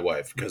 Don't tell my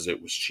wife because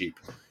it was cheap.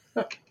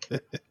 Watch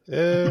the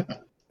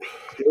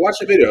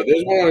video.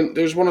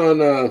 There's one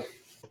on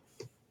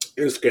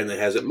Instagram that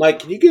has it. Mike,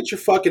 can you get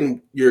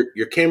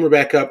your camera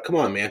back up? Come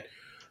on, man.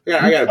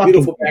 I got a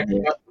beautiful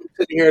backdrop. I'm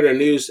sitting here at a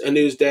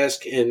news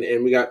desk,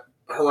 and we got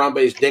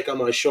Harambe's dick on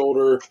my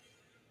shoulder.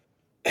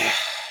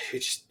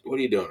 What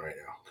are you doing right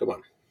now? Come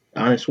on.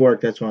 Honest work.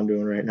 That's what I'm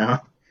doing right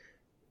now.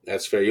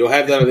 That's fair. You'll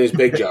have that on these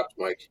big jobs,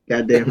 Mike.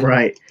 Goddamn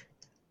right.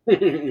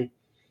 An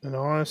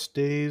honest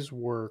day's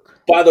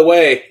work. By the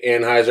way,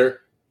 Anheuser,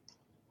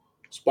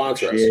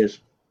 sponsor us. Is.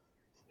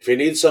 If you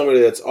need somebody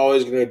that's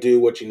always going to do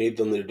what you need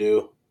them to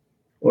do,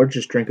 or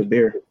just drink a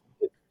beer,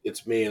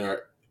 it's me and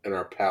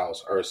our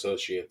pals, our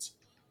associates.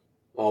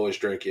 Always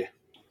drink you.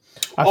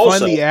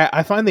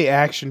 I find the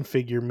action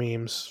figure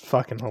memes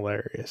fucking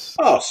hilarious.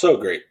 Oh, so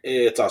great!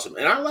 It's awesome,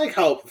 and I like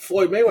how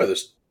Floyd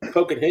Mayweather's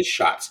poking his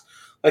shots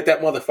like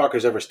that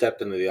motherfucker's ever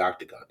stepped into the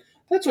octagon.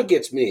 That's what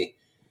gets me.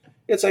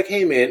 It's like,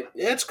 hey, man,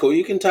 that's cool.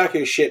 You can talk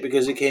your shit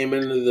because he came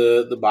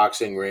into the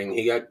boxing ring.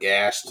 He got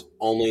gassed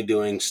only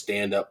doing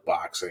stand-up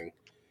boxing.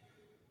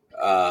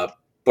 But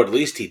at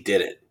least he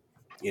did it,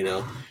 you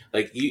know?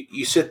 Like,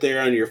 you sit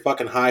there on your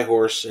fucking high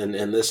horse and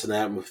this and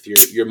that with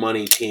your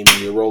money team and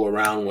you roll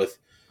around with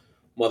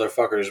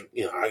motherfuckers,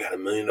 you know, I got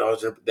 $1 million.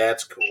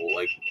 That's cool.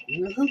 Like,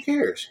 who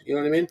cares? You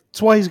know what I mean?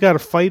 That's why he's got to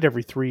fight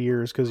every 3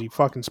 years because he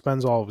fucking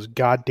spends all of his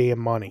goddamn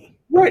money.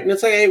 Right. And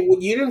it's like, hey, well,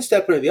 you didn't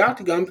step into the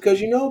octagon because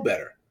you know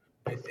better.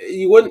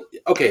 You wouldn't.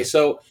 Okay,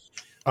 so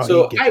I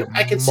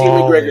could see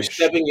McGregor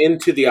stepping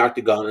into the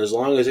octagon as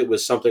long as it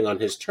was something on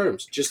his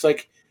terms. Just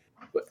like,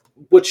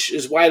 which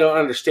is why I don't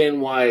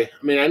understand why. I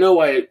mean, I know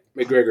why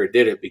McGregor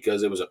did it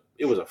because it was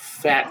a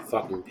fat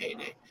fucking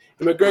payday.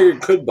 And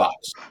McGregor could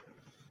box.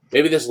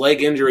 Maybe this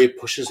leg injury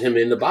pushes him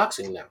into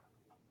boxing now.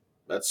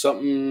 That's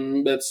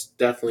something that's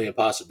definitely a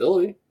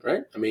possibility,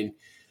 right? I mean,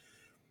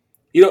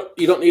 you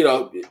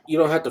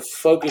don't have to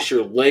focus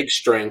your leg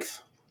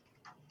strength.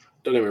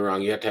 Don't get me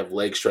wrong, you have to have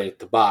leg strength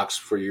to box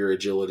for your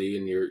agility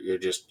and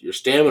your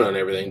stamina and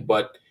everything,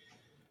 but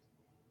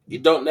you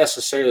don't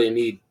necessarily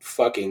need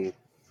fucking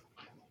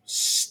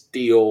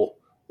steel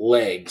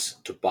legs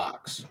to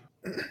box.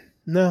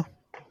 No.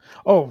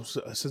 Oh,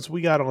 since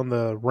we got on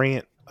the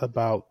rant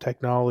about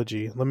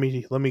technology, let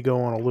me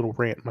go on a little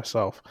rant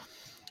myself.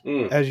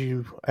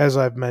 As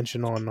I've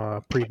mentioned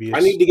on previous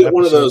I need to get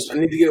episodes.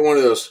 one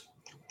of those.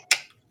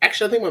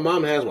 Actually, I think my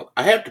mom has one.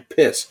 I have to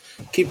piss.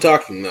 Keep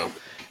talking though.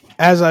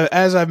 As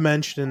I've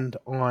mentioned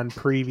on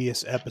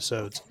previous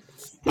episodes,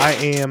 I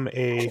am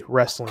a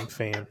wrestling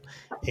fan,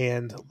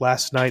 And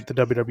last night, the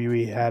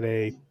WWE had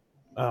a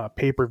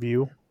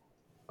pay-per-view,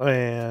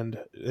 and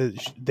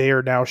they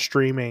are now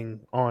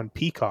streaming on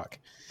Peacock.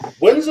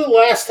 When's the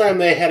last time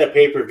they had a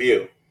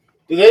pay-per-view?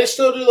 Do they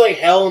still do like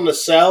Hell in the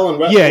Cell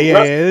and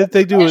yeah?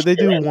 They do. They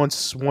do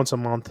once a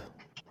month.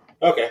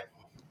 Okay.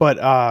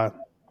 But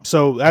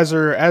so as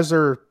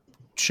they're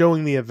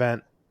showing the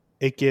event,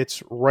 it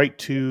gets right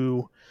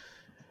to,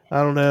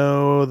 I don't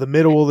know, the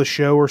middle of the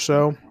show or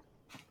so,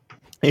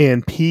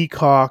 and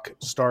Peacock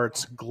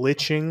starts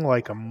glitching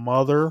like a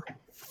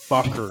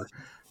motherfucker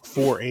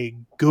for a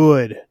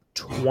good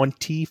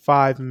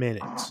 25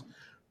 minutes,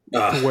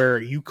 to where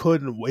you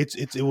couldn't.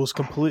 It was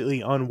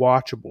completely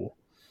unwatchable.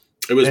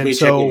 It was me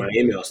checking my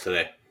emails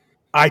today.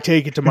 I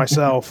take it to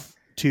myself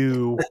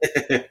to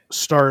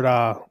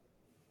start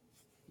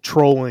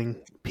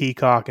trolling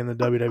Peacock and the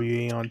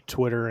WWE on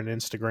Twitter and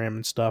Instagram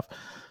and stuff.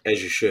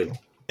 As you should.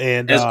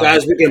 And as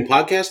Guys Weekend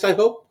Podcast, I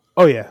hope.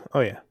 Oh yeah.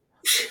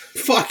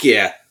 Fuck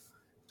yeah.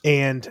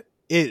 And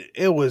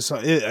it was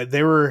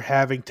they were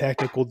having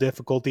technical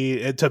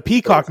difficulty. To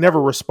Peacock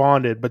never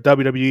responded, but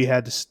WWE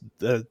had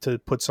to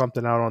put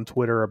something out on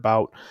Twitter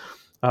about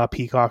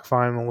Peacock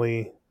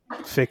finally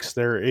fixed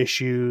their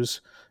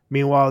issues.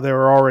 Meanwhile, they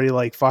were already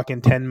like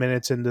fucking 10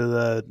 minutes into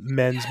the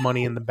men's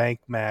Money in the Bank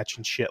match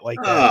and shit like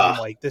that. I'm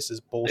like, this is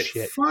bullshit.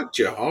 They fucked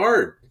you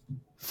hard.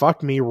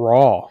 Fuck me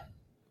raw.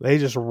 They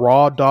just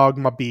raw dogged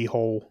my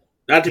beehole.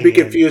 Not to be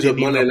confused with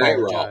Monday Night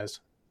Raw.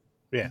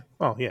 Yeah.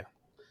 Oh, yeah.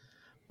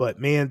 But,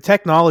 man,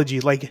 technology,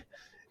 like,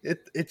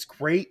 it's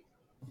great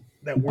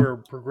that we're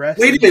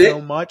progressing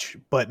so much.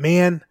 But,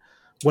 man,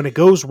 when it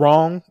goes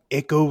wrong,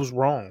 it goes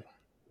wrong.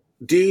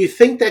 Do you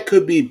think that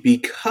could be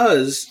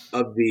because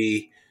of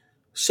the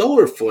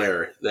solar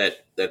flare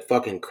that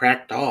fucking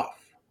cracked off?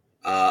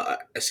 I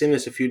seen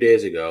this a few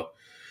days ago.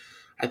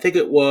 I think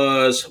it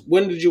was,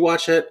 when did you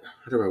watch it?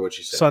 I don't remember what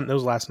you said. It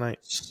was last night.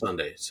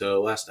 Sunday.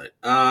 So last night.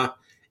 That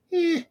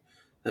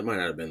might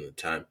not have been the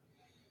time.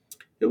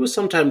 It was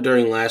sometime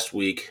during last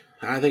week.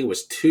 I think it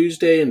was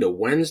Tuesday into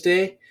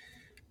Wednesday.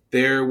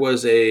 There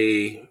was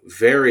a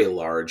very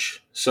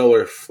large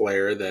solar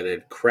flare that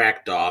had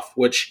cracked off,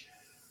 which,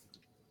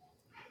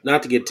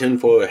 not to get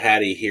tinfoil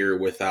hatty here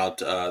without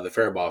the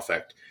Faribault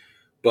effect,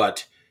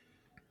 but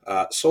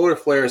solar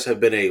flares have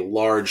been a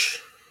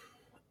large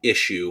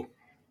issue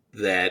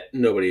that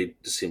nobody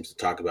seems to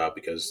talk about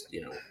because, you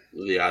know,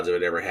 the odds of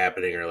it ever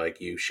happening are like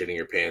you shitting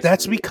your pants.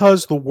 That's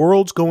because the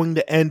world's going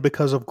to end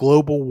because of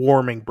global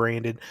warming,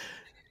 Brandon.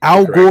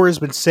 Al Gore has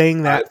been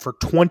saying that for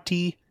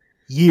 20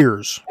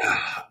 years.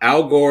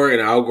 Al Gore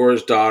and Al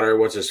Gore's daughter,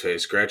 what's his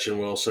face? Gretchen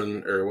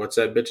Wilson, or what's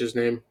that bitch's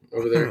name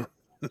over there?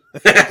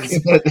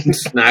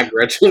 It's not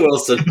Gretchen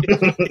Wilson.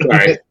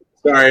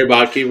 Sorry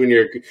about keeping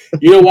your...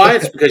 You know why?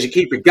 It's because you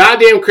keep your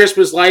goddamn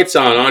Christmas lights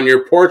on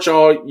your porch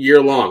all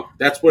year long.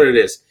 That's what it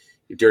is.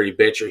 You dirty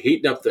bitch. You're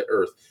heating up the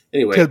earth.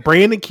 Anyway. Because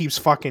Brandon keeps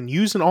fucking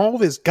using all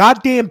of his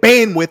goddamn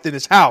bandwidth in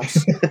his house.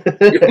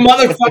 You're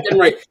motherfucking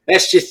right.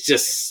 That's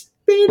just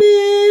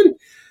spinning.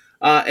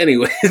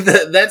 Anyway,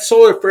 that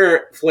solar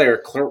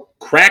flare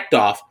cracked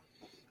off,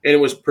 and it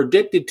was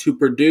predicted to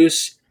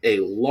produce a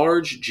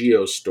large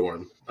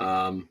geostorm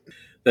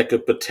that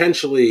could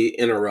potentially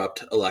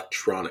interrupt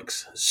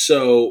electronics.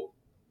 So,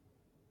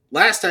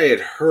 last I had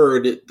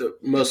heard,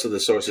 most of the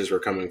sources were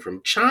coming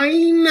from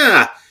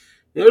China.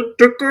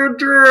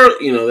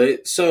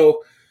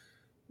 So,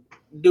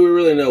 do we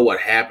really know what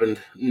happened?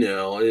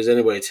 No. Is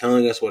anybody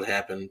telling us what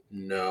happened?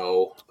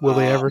 No. Will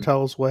they ever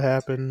tell us what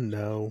happened?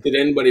 No. Did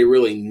anybody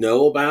really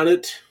know about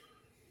it?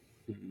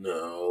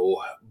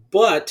 No.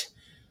 But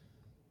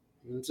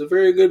it's a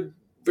very good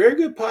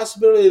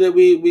possibility that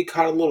we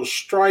caught a little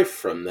strife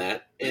from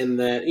that, and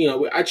that, you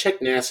know, I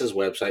checked NASA's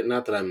website.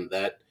 Not that I'm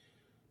that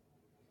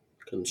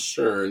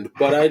concerned,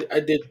 but I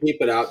did peep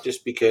it out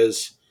just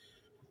because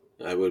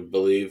I would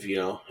believe, you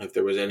know, if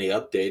there was any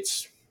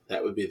updates,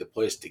 that would be the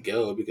place to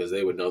go because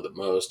they would know the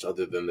most,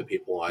 other than the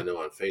people I know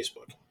on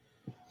Facebook.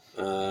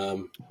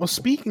 Well,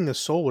 speaking of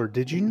solar,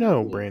 did you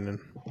know, Brandon,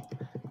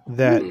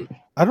 that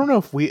I don't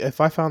know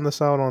if I found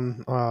this out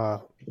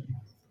on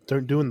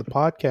doing the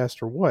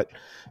podcast or what,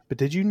 but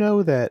did you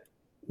know that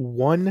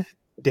one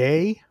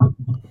day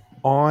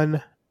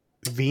on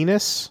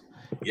Venus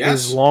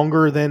is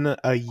longer than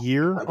a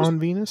year on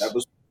Venus?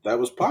 That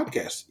was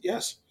podcast.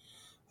 Yes.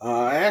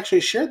 I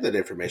actually shared that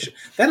information.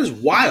 That is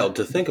wild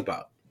to think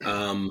about.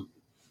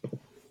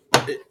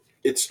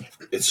 It's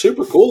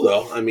super cool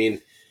though. I mean,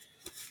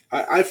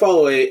 I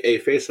follow a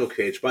Facebook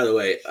page. By the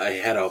way, I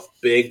had a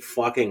big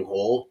fucking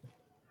hole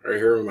right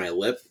here in my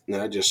lip, and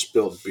I just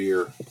spilled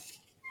beer.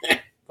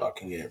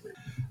 Fucking everywhere.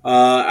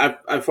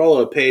 I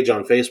follow a page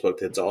on Facebook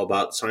that's all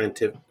about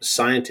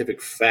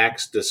scientific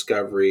facts,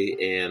 discovery,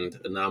 and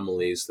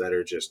anomalies that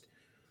are just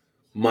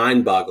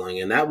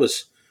mind-boggling. And that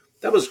was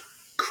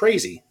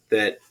crazy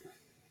that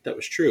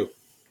was true.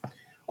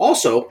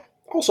 Also,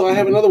 I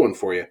have another one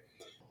for you.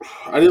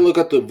 I didn't look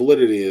up the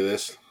validity of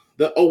this.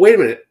 Wait a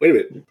minute.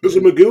 There's a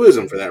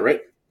Magooism for that,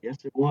 right? Yes,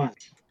 it was.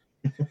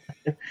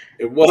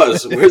 It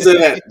was. Where's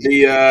it at?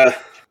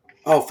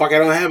 I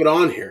don't have it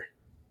on here.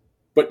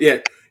 But yeah,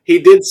 he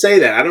did say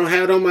that. I don't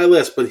have it on my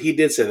list, but he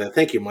did say that.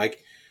 Thank you,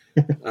 Mike.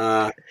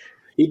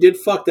 He did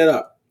fuck that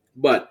up.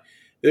 But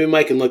maybe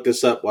Mike can look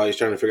this up while he's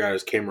trying to figure out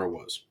his camera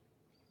was.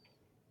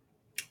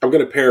 I'm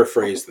going to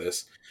paraphrase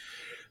this.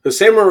 The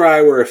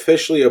samurai were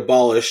officially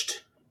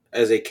abolished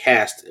as a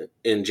caste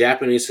in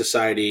Japanese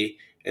society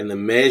in the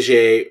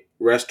Meiji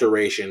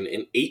Restoration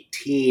in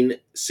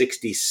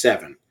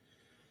 1867.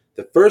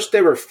 The first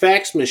ever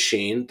fax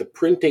machine, the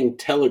printing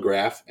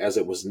telegraph as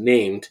it was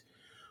named,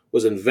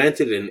 was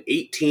invented in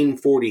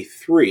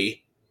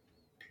 1843.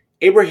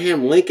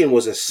 Abraham Lincoln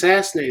was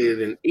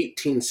assassinated in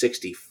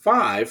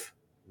 1865.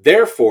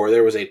 Therefore,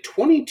 there was a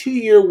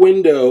 22-year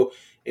window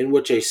in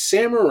which a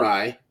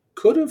samurai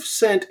could have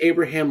sent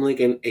Abraham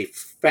Lincoln a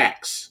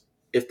fax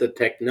if the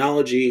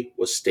technology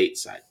was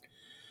stateside.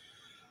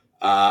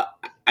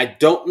 I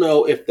don't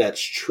know if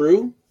that's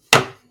true,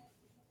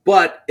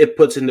 but it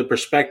puts into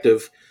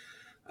perspective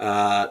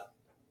the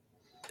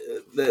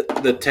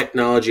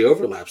technology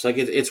overlaps. Like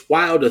it's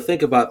wild to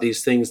think about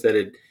these things that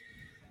it,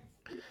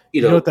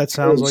 you know what that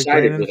sounds like,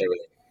 Brandon?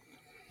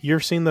 You ever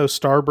seen those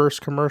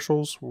Starburst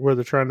commercials where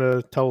they're trying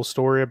to tell a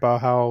story about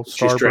how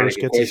Starburst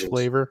gets its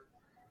flavor?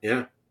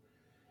 Yeah,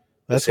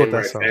 that's what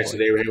that sounds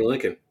like. Abraham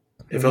Lincoln.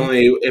 If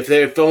only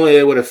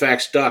they would have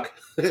faxed Duck.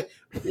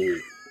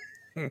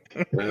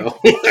 Well.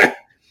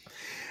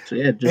 So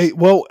yeah, hey,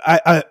 well,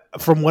 I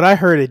from what I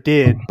heard, it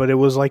did, but it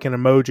was like an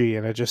emoji,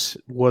 and it just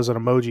was an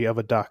emoji of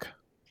a duck.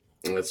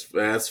 That's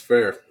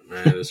fair.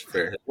 That is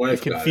fair. His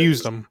wife it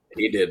confused him.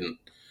 He didn't.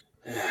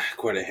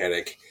 Quite a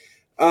headache.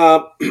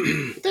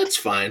 That's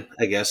fine,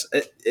 I guess.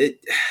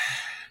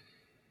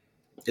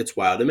 It's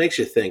wild. It makes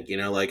you think.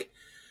 Like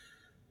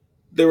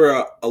there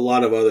were a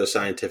lot of other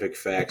scientific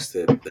facts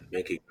that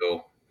make you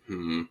go,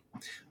 There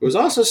was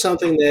also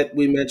something that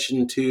we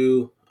mentioned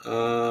to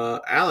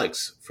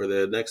Alex for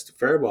the next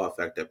Fairball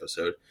Effect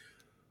episode,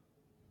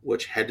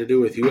 which had to do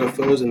with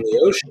UFOs in the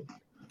ocean.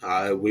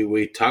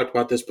 We talked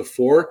about this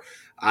before.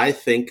 I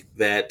think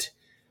that,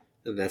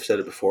 and I've said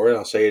it before, and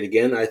I'll say it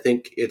again, I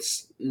think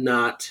it's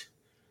not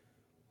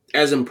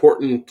as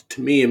important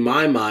to me in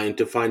my mind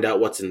to find out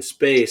what's in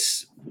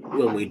space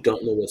when we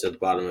don't know what's at the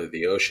bottom of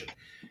the ocean.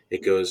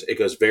 It goes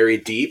very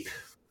deep.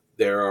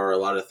 There are a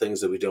lot of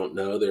things that we don't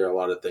know. There are a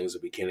lot of things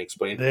that we can't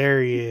explain.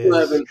 There he is.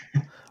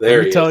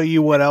 Let me tell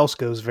you what else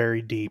goes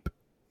very deep.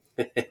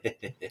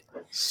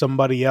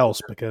 Somebody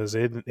else, because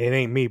it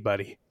ain't me,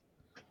 buddy.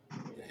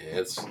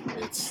 It's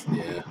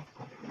yeah.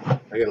 I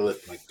gotta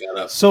lift my gut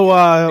up.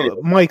 So,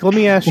 Mike, let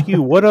me ask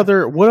you, what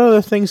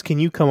other things can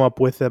you come up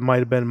with that might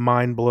have been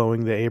mind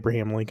blowing to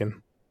Abraham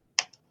Lincoln?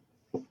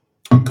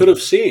 Could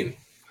have seen.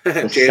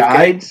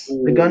 Besides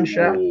the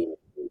gunshot.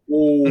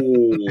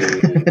 Ooh,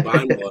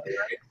 mind blowing,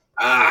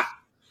 right?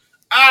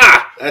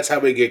 That's how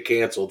we get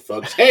canceled,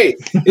 folks. Hey,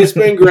 it's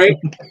been great.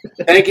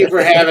 Thank you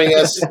for having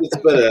us. It's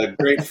been a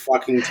great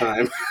fucking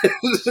time.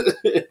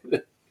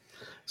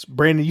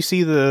 Brandon, you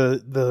see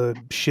the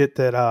shit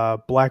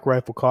that Black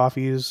Rifle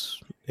Coffee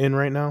is in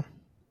right now?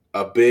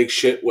 A big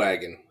shit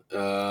wagon.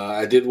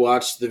 I did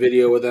watch the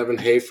video with Evan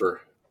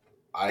Hafer.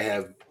 I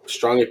have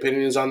strong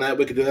opinions on that.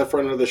 We could do that for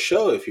another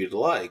show if you'd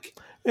like.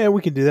 Yeah,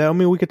 we could do that. I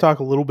mean, we could talk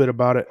a little bit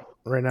about it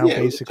right now,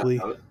 basically.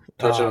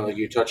 Touch on like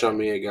you touch on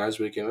me at Guys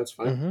Weekend. That's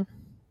fine. Mm-hmm.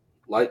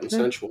 Light and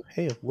sensual.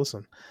 Hey,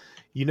 listen.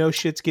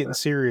 Shit's getting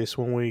serious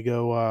when we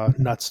go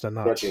nuts to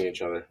nuts. Touching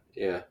each other.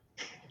 Yeah.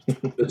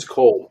 It's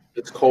cold.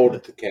 It's cold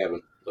at the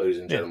cabin, ladies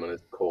and gentlemen.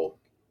 It's cold.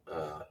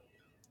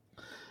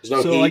 There's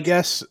no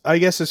heat. I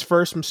guess his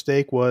first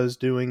mistake was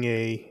doing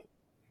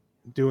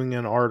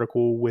an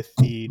article with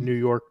the New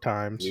York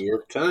Times. New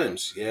York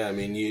Times. Yeah, I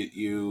mean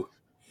you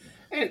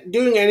and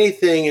doing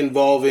anything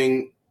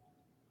involving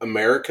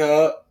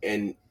America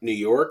and New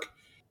York,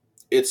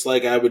 it's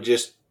like I would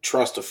just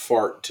trust a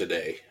fart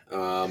today.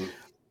 I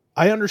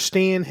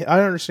understand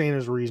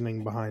his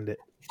reasoning behind it.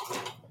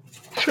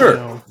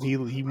 Sure.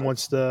 He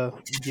wants to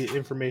get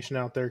information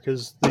out there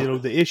because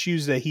the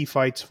issues that he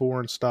fights for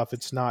and stuff.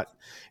 It's not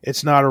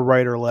a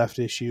right or left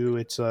issue.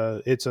 It's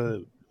a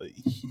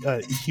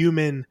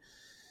human.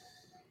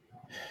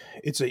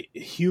 It's a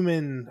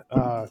human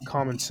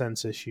common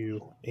sense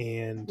issue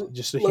and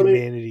just a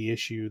humanity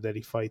issue that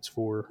he fights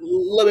for.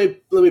 Let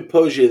me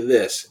pose you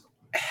this: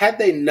 had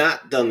they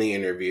not done the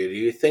interview, do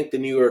you think the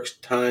New York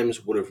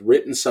Times would have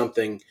written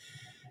something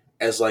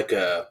as like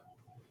a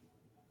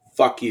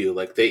 "fuck you"?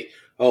 Like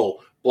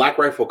Black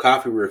Rifle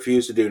Coffee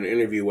refused to do an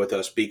interview with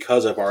us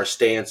because of our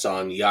stance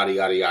on yada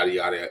yada yada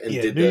yada.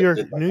 And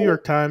New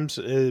York Times.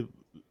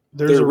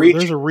 There's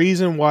a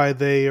reason why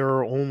they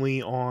are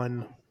only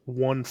on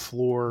one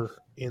floor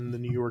in the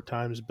New York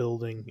Times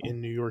building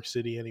in New York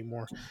City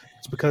anymore.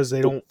 It's because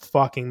they don't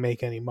fucking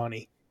make any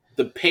money.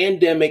 The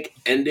pandemic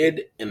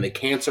ended, and the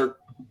cancel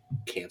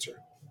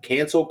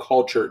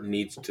culture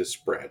needs to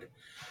spread.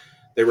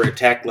 They were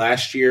attacked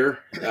last year.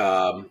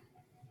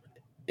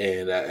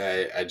 And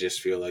I just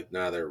feel like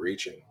now they're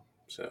reaching.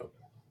 So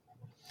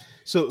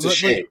it's a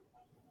shame.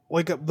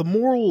 Like the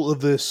moral of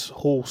this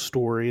whole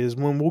story is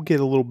when we'll get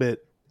a little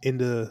bit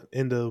into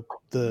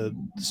the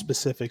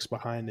specifics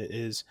behind it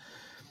is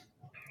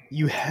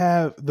you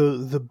have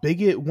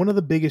one of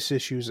the biggest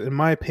issues, in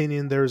my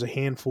opinion. There's a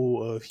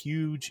handful of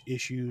huge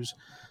issues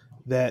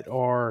that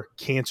are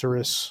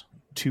cancerous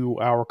to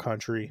our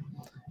country,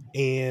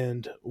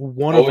 and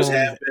one always of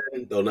them have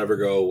been. They'll never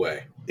go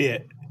away.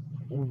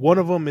 One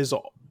of them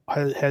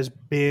has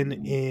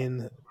been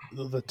in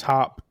the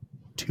top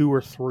 2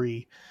 or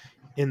 3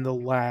 in the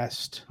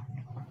last,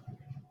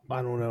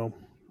 I don't know,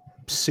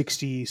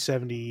 60,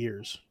 70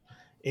 years.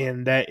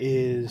 And that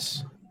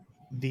is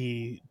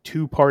the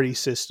two-party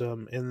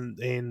system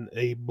and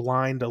a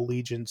blind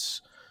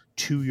allegiance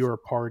to your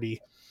party.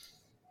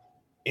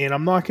 And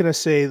I'm not going to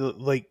say that,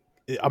 like,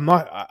 I'm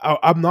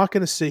not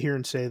going to sit here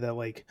and say that,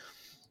 like,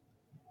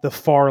 the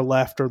far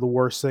left are the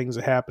worst things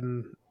that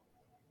happen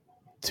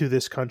to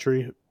this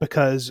country,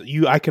 because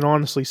I can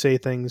honestly say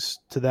things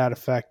to that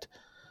effect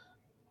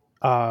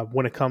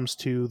when it comes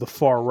to the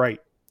far right.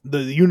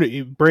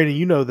 Brandon,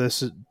 you know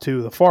this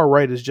too. The far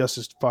right is just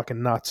as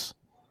fucking nuts,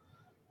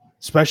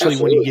 especially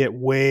when you get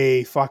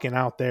way fucking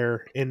out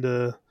there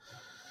into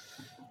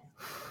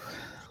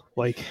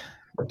like.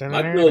 I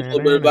know a little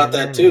bit about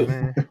that too.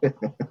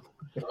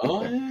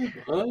 Oh yeah.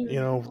 You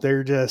know,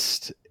 they're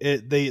just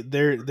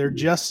they're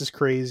just as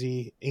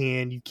crazy,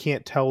 and you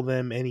can't tell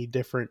them any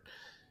different.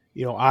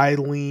 You know, at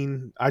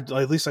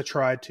least I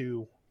try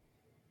to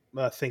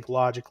think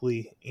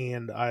logically,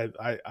 and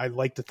I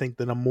like to think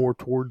that I'm more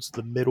towards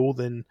the middle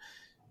than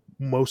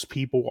most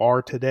people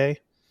are today.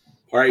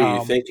 Why are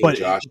you thinking,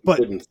 Josh? You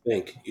shouldn't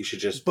think. You should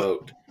just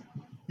vote.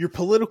 Your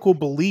political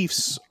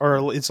beliefs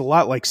it's a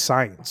lot like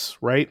science,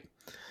 right?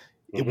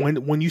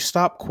 Mm-hmm. When you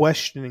stop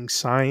questioning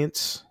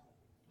science,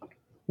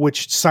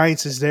 which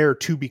science is there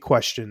to be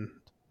questioned.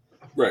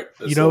 Right.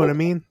 You know what I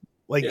mean?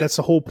 Like, that's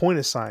the whole point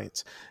of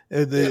science.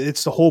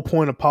 It's the whole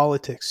point of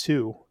politics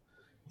too,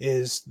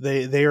 is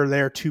they are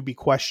there to be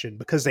questioned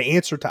because they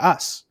answer to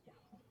us.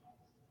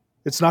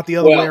 It's not the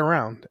other way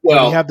around.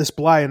 Well, we have this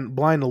blind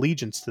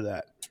allegiance to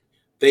that.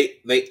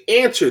 They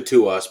answer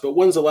to us, but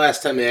when's the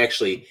last time they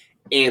actually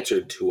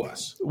answered to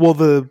us? Well,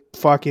 the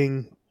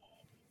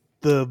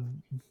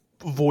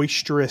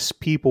boisterous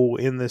people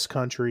in this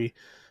country,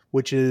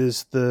 which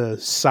is the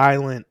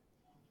silent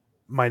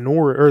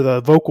minority or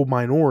the vocal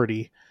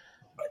minority,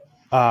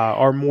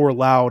 are more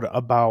loud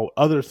about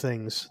other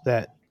things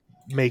that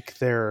make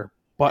their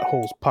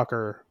buttholes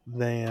pucker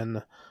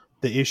than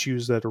the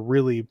issues that are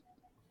really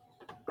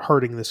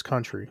hurting this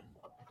country.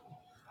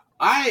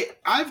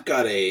 I've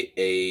got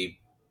a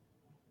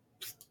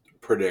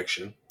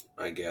prediction,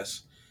 I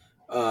guess.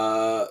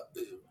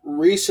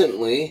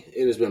 Recently,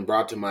 it has been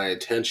brought to my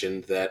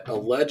attention that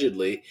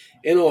allegedly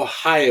in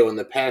Ohio in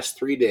the past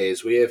 3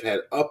 days, we have had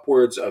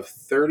upwards of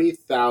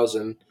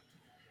 30,000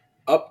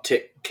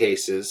 uptick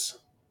cases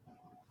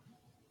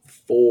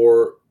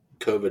for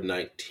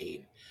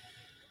COVID-19,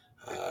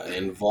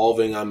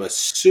 involving, I'm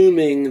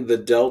assuming, the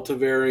Delta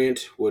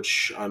variant,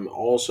 which I'm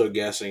also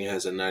guessing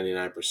has a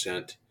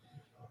 99%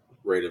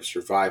 rate of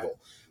survival.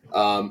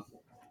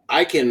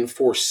 I can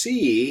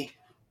foresee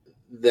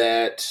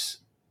that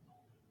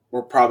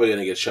we're probably going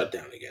to get shut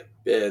down again.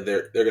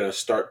 They're going to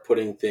start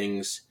putting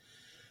things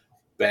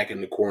back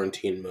into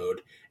quarantine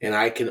mode, and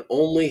I can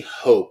only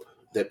hope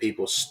that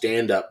people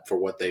stand up for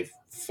what they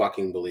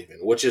fucking believe in,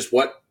 which is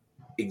what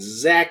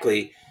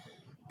exactly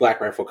Black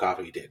Rifle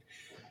Coffee did.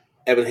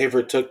 Evan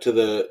Hafer took to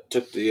the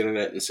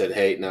internet and said,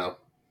 "Hey, no,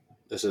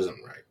 this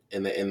isn't right,"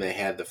 and they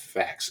had the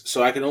facts.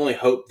 So I can only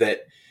hope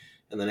that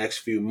in the next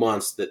few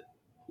months, that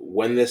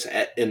when this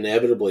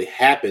inevitably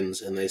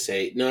happens, and they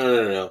say,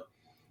 no,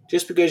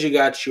 just because you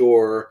got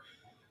your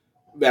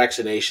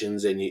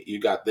vaccinations and you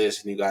got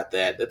this and you got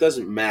that, that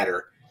doesn't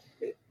matter.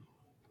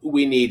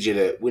 We need you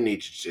to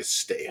just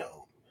stay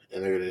home,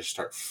 and they're going to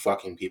start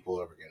fucking people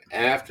over again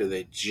after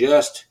they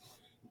just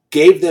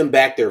gave them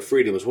back their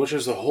freedoms, which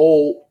was the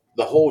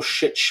whole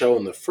shit show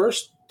in the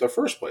first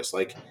place.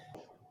 Like,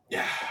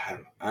 yeah,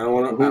 I don't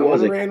want to. Who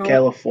was it?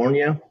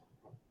 California.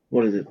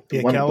 What is it?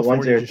 The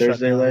ones there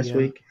Thursday last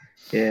week.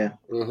 Yeah,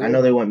 I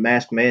know they went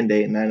mask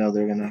mandate, and I know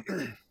they're gonna.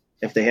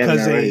 If they haven't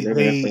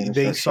already,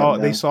 they saw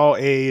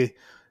a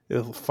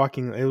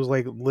fucking. It was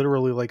like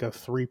literally like a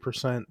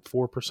 3%,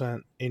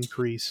 4%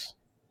 increase.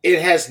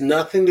 It has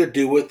nothing to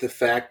do with the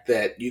fact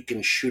that you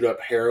can shoot up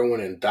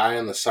heroin and die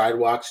on the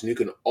sidewalks, and you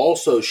can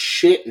also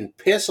shit and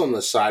piss on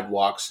the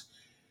sidewalks,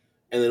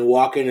 and then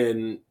walk in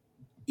and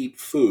eat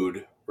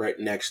food right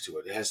next to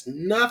it. It has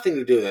nothing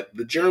to do with that.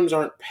 The germs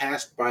aren't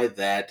passed by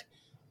that.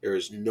 There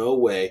is no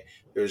way.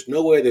 There's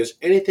no way there's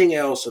anything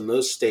else in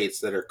those states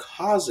that are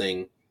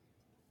causing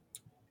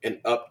an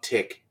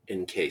uptick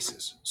in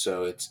cases.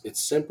 So it's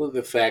simply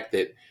the fact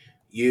that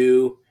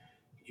you,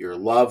 your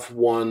loved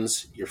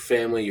ones, your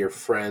family, your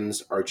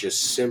friends are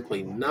just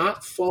simply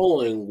not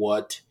following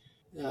what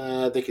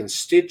the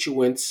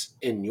constituents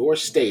in your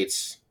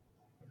states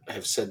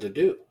have said to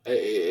do.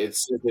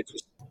 It's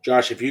just,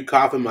 Josh, if you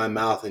cough in my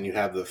mouth and you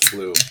have the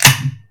flu,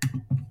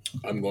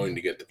 I'm going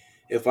to get the.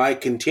 If I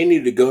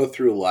continue to go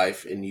through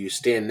life and you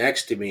stand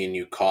next to me and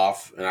you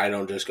cough and I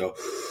don't just go,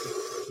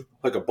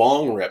 like a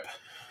bong rip,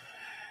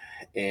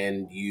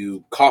 and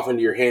you cough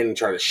into your hand and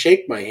try to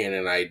shake my hand,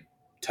 and I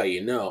tell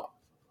you no,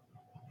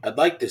 I'd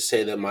like to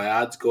say that my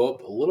odds go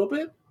up a little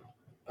bit.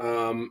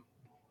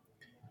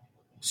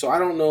 So I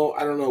don't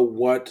know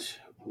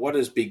what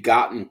has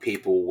begotten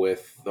people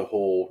with the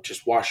whole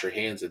just wash your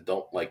hands and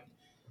don't like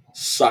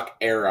suck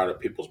air out of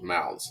people's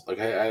mouths. Like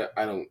I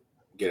don't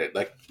get it.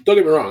 Like, don't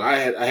get me wrong, I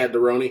had the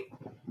Roni.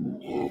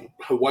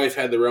 My wife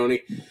had the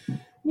Roni. It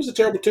was a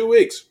terrible 2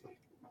 weeks.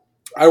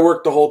 I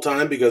worked the whole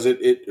time because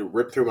it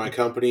ripped through my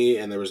company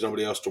and there was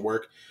nobody else to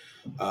work.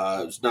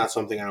 It's not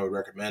something I would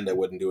recommend. I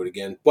wouldn't do it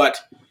again.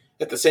 But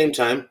at the same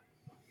time,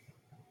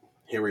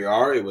 here we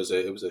are. It was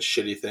a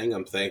shitty thing.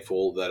 I'm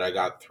thankful that I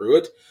got through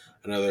it.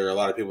 I know there are a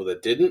lot of people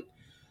that didn't.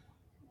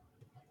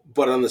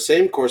 But on the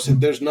same course,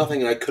 there's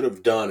nothing I could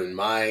have done in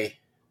my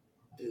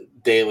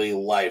daily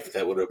life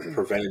that would have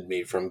prevented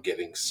me from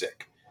getting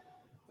sick.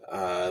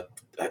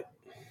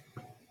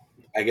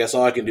 I guess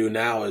all I can do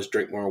now is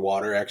drink more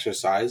water,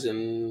 exercise,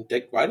 and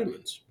take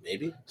vitamins.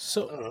 Maybe.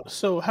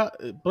 So how,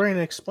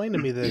 Brandon, explain to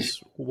me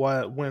this: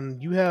 when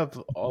you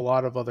have a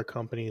lot of other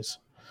companies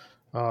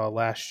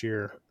last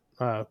year,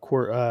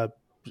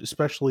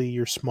 especially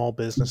your small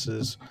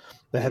businesses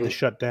that had to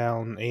shut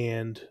down,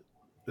 and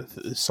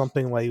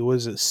something like,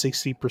 was it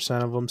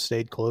 60% of them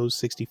stayed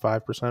closed,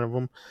 65% of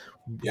them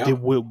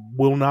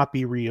will not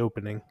be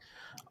reopening,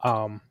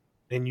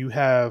 and you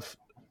have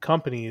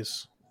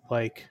companies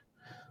like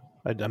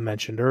I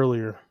mentioned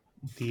earlier,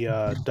 the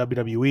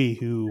WWE,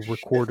 who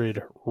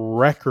recorded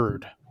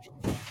record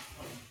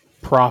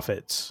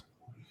profits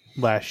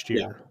last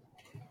year,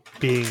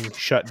 being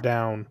shut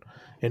down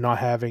and not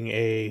having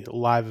a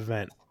live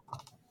event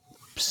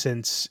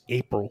since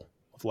April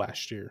of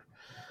last year.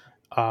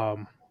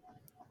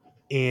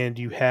 And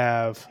you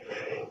have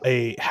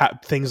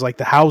things like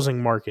the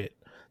housing market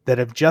that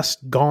have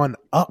just gone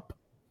up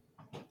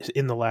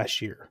in the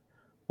last year.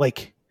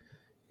 Like,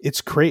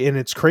 it's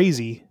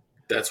crazy.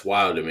 That's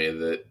wild to me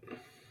that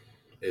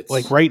it's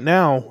like right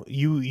now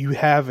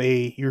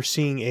you're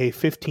seeing a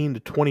 15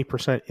 to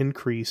 20%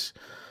 increase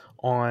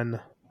on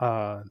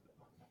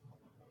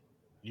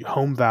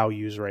home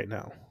values right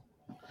now,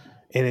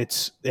 and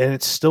it's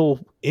still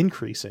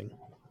increasing.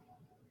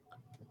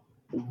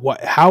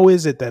 How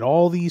is it that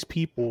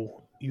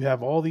you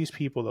have all these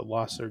people that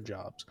lost their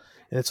jobs,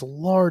 and it's a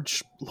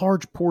large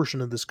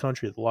portion of this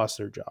country that lost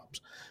their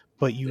jobs,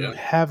 but you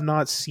have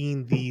not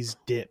seen these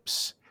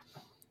dips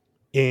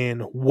in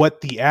what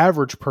the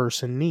average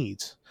person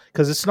needs?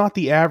 Because it's not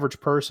the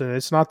average person.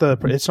 It's not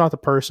the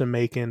person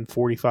making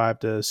 $45,000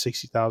 to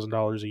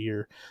 $60,000 a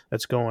year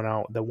that went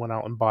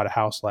out and bought a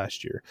house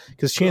last year.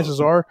 Because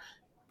chances are,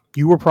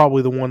 you were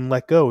probably the one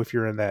let go if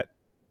you're in that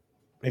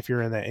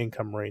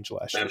income range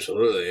last year.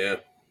 Absolutely, yeah.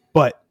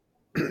 But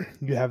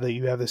you have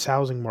this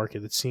housing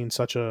market that's seen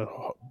such a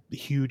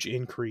huge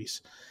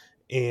increase,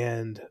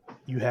 and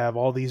you have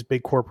all these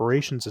big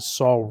corporations that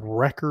saw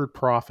record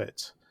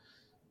profits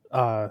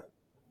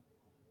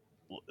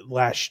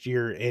last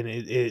year, and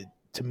it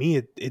to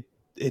me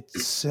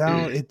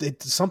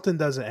something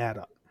doesn't add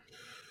up.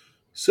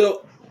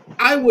 So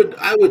I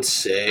would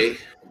say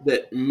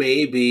that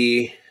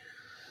maybe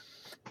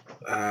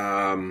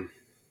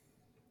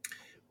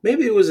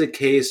it was a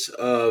case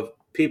of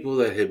people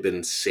that had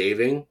been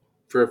saving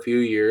for a few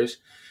years,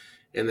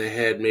 and they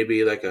had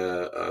maybe like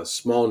a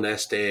small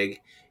nest egg,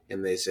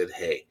 and they said,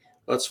 hey,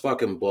 let's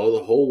fucking blow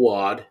the whole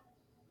wad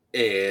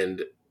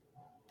and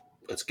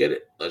let's get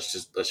it. Let's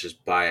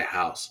just buy a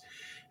house.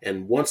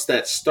 And once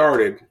that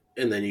started,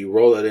 and then you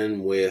roll it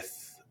in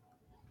with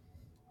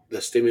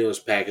the stimulus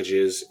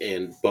packages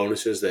and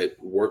bonuses that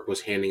work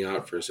was handing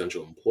out for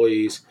essential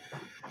employees,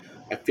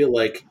 I feel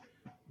like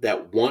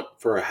that want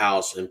for a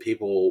house, and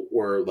people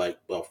were like,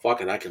 well,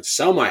 fuck it, I can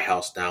sell my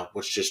house now,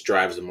 which just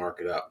drives the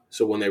market up.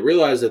 So when they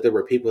realized that there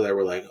were people that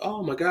were like,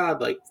 oh my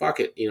God, like, fuck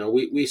it,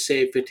 we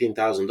saved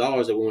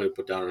 $15,000 that we want to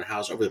put down on a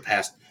house over the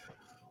past,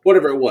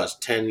 whatever it was,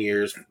 10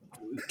 years,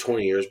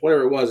 20 years,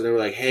 whatever it was. And they were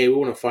like, hey, we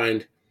want to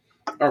find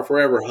our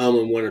forever home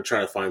and want to try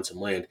to find some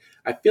land.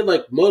 I feel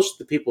like most of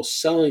the people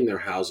selling their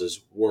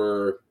houses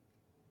were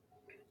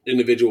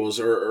individuals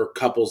or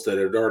couples that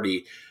had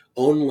already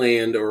owned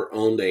land or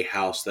owned a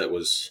house that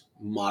was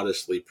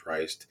modestly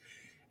priced,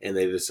 and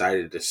they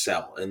decided to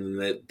sell. And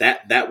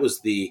that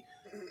was the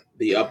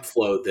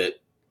upflow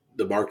that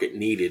the market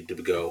needed to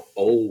go,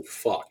 oh,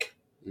 fuck.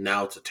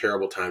 Now it's a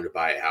terrible time to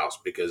buy a house,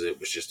 because it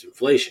was just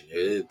inflation.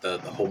 The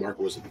whole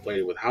market was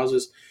inflated with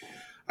houses.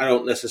 I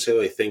don't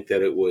necessarily think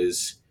that it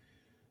was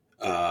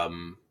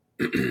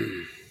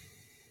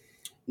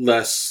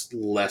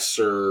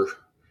lesser,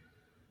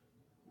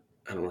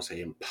 I don't want to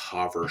say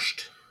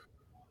impoverished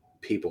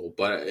people,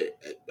 but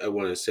I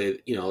want to say,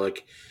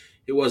 like,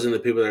 it wasn't the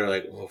people that are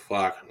like, well,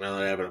 fuck, now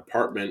that I have an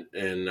apartment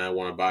and I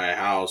want to buy a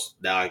house,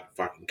 now I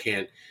fucking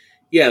can't.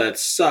 Yeah, that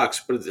sucks,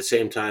 but at the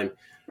same time,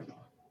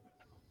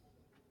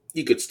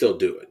 you could still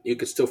do it. You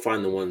could still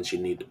find the ones you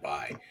need to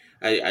buy.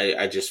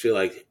 I just feel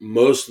like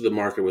most of the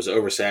market was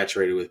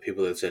oversaturated with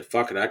people that said,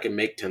 fuck it, I can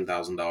make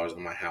 $10,000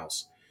 on my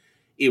house.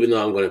 even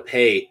though I'm going to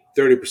pay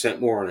 30%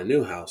 more on a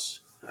new house,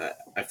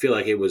 I feel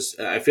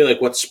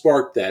like what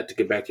sparked that, to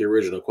get back to your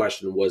original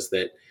question, was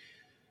that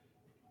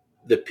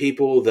the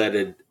people that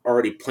had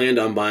already planned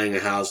on buying a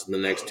house in the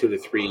next 2 to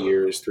 3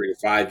 years, 3 to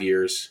 5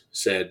 years,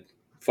 said,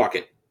 fuck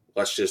it.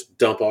 Let's just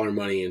dump all our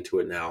money into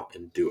it now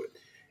and do it.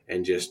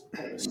 And just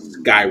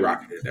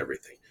skyrocketed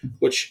everything.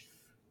 Which,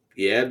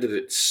 yeah, did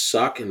it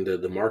suck and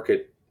did the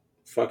market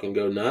fucking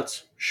go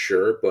nuts?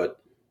 Sure,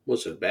 but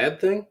was it a bad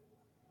thing?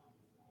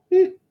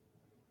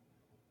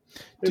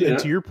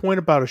 To your point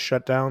about a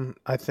shutdown,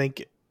 I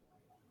think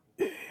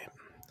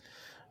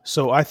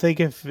so. I think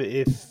if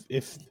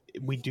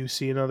we do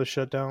see another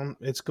shutdown,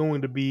 it's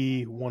going to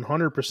be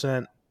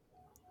 100%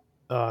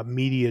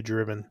 media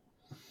driven.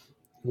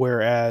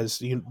 Whereas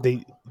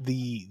the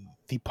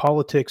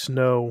politics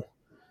know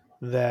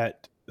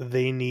that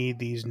they need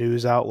these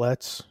news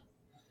outlets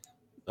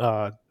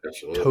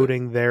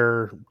toting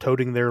their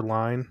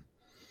line.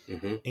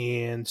 Mm-hmm.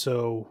 And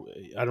so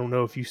I don't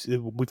know if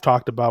we've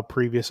talked about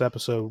previous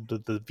episode,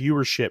 the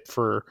viewership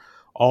for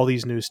all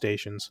these news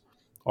stations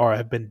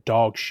have been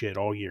dog shit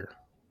all year.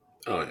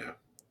 Oh yeah.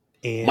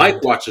 And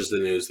Mike watches the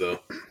news though.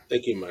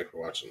 Thank you, Mike,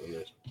 for watching the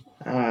news.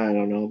 I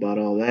don't know about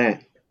all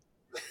that.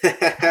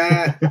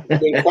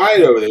 Been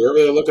quiet over there. Over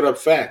there looking up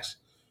facts.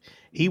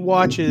 He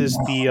watches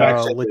the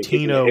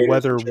Latino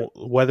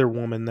weather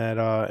woman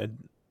that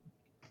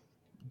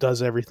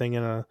does everything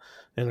in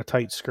a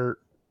tight skirt.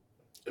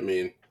 I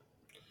mean,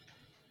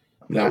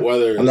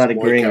 I'm not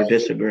agreeing or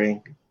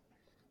disagreeing.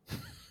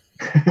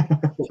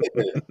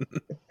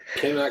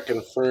 Cannot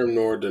confirm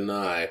nor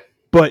deny.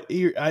 But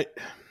I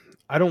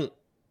don't.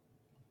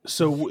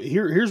 So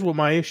here's what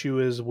my issue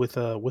is with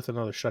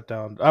another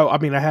shutdown. I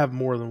mean, I have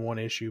more than one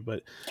issue,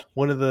 but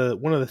one of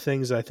the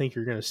things I think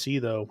you're going to see,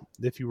 though,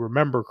 if you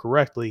remember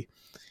correctly,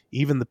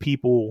 even the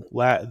people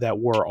that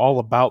were all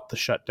about the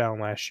shutdown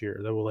last year,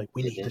 they were like,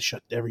 we need to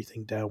shut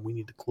everything down. We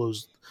need to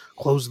close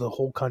the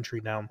whole country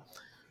down.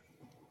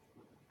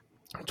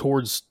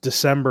 Towards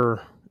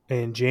December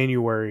and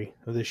January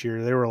of this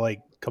year, they were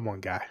like, come on,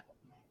 guy,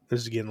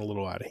 this is getting a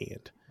little out of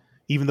hand.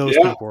 Even those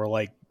people are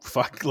like,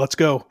 fuck, let's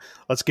go.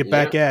 Let's get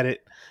back at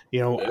it.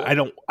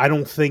 I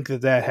don't think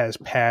that has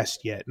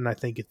passed yet. And I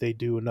think if they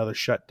do another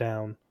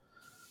shutdown,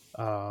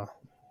 now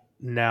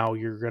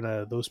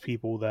those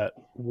people that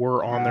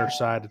were on their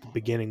side at the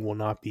beginning will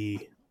not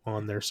be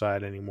on their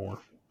side anymore.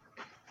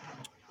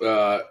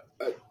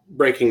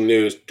 Breaking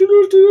news.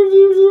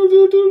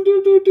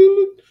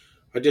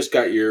 I just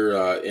got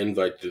your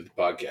invite to the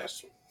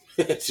podcast.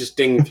 It's just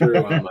dinging through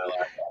on my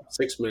laptop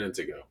 6 minutes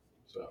ago.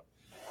 So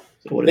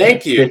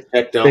thank you,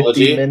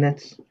 technology. 50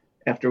 minutes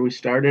after we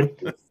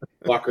started.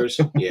 Fuckers.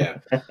 Yeah.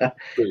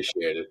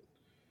 Appreciate it.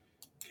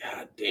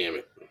 God damn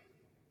it.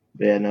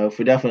 Yeah, no, if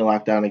we definitely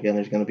lock down again,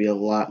 there's going to be a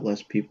lot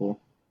less people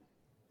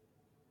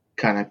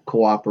kind of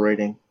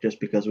cooperating just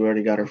because we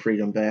already got our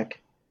freedom back.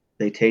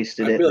 They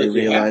tasted it. They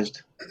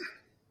realized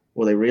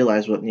what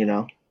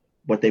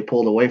they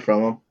pulled away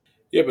from them.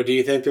 Yeah, but do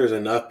you think there's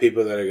enough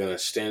people that are going to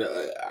stand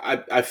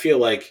up? I feel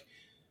like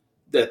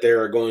that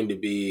there are going to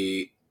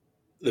be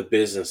the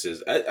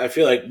businesses. I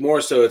feel like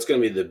more so it's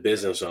going to be the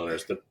business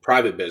owners, the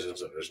private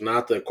business owners,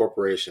 not the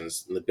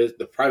corporations.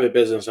 The private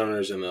business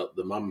owners and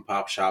the mom and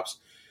pop shops,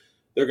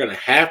 they're going to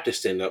have to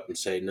stand up and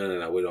say,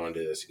 no, we don't want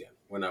to do this again.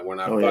 We're not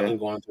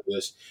going through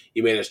this.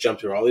 You made us jump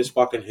through all these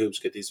fucking hoops,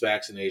 get these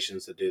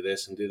vaccinations to do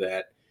this and do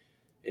that.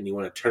 And you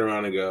want to turn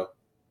around and go,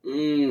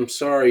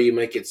 sorry, you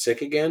might get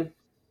sick again.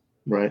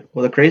 Right.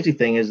 Well, the crazy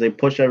thing is they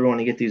push everyone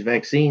to get these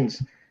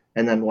vaccines.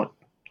 And then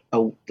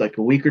like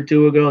a week or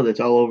two ago, that's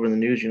all over the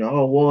news,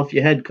 if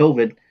you had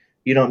COVID,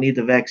 you don't need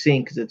the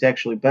vaccine because it's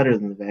actually better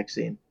than the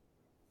vaccine.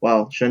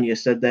 Well, shouldn't you have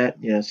said that,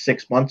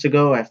 6 months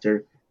ago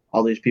after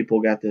all these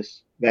people got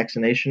this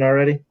vaccination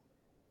already?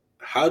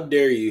 How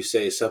dare you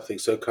say something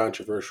so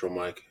controversial,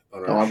 Mike,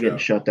 on our show? I'm getting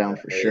shut down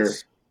for sure.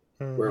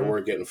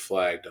 We're getting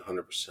flagged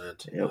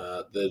 100%.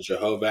 Yep. The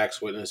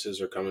Jehovah's Witnesses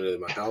are coming to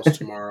my house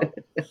tomorrow.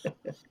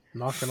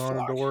 Knocking on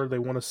the door. They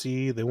want to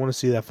see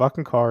that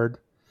fucking card.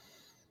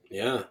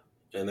 Yeah.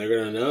 And they're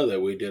going to know that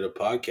we did a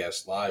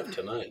podcast live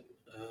tonight.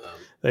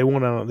 They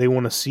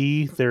want to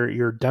see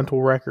your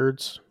dental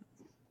records.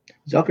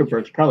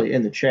 Zuckerberg's probably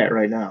in the chat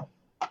right now.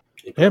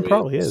 He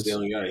probably is. He's the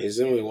only guy. He's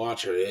the only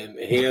watcher, and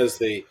he has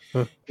the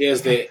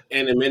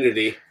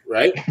anonymity,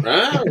 right?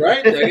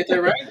 Right? Did I get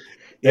that right?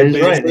 That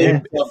is right. Yeah.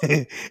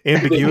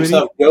 Ambiguity.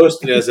 Himself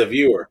ghosted as a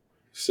viewer.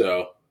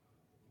 So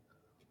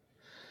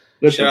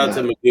shout out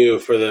to Magoo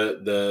for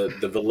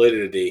the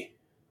validity.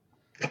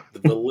 The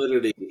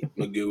validity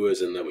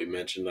Magooism that we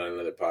mentioned on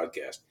another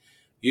podcast.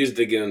 Used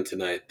it again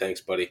tonight. Thanks,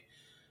 buddy.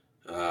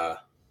 I'd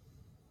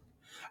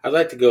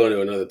like to go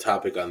into another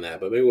topic on that,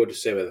 but maybe we'll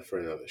just save it for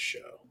another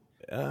show.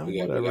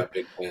 We got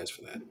big plans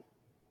for that.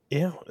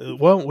 Yeah.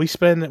 Well, we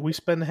spend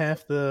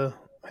half the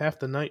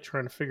night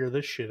trying to figure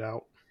this shit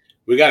out.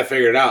 We got to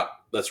figure it out.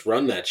 Let's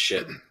run that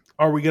shit.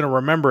 Are we going to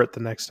remember it the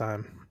next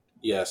time?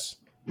 Yes.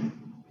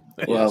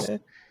 Well,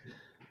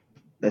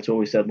 that's what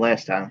we said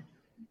last time.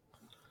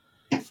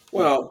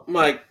 Well,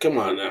 Mike, come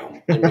on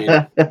now. I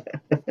mean,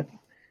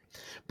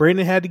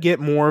 Brandon had to get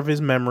more of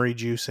his memory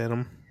juice in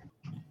him.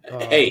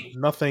 Hey,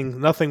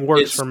 nothing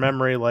works for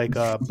memory like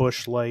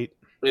Busch Light.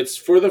 It's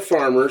for the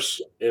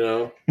farmers,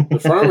 The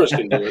farmers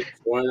can do it.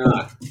 Why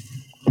not?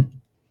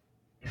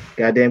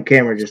 Goddamn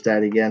camera just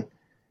died again.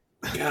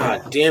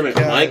 God damn it,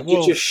 Mike!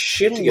 Get your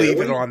shit together. Leave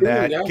it on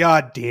that. Guys?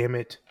 God damn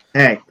it!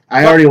 Hey,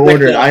 I already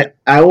ordered.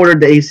 I ordered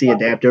the AC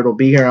adapter. It'll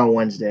be here on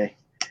Wednesday.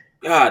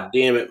 God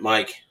damn it,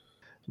 Mike!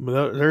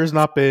 There's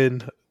not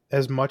been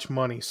as much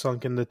money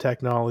sunk into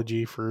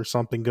technology for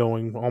something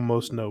going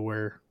almost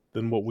nowhere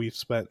than what we've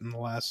spent in the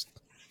last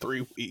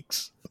 3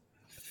 weeks.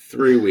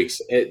 3 weeks.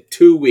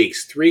 2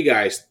 weeks. 3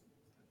 guys.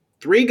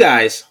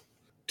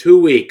 2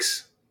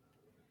 weeks.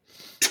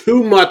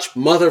 Too much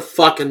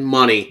motherfucking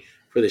money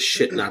for this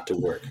shit not to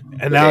work.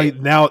 And now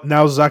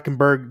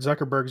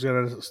Zuckerberg's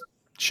gonna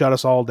shut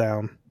us all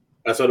down.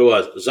 That's what it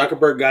was.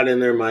 Zuckerberg got in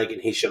there, Mike,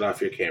 and he shut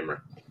off your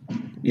camera.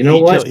 You know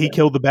what? He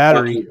killed the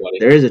battery. You,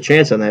 there is a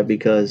chance on that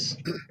because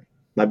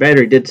my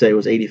battery did say it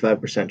was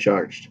 85%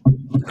 charged.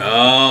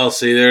 Oh,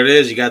 see, there it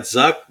is. You got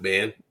Zuck,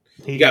 man.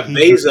 You got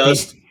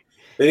Bezos.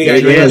 Then he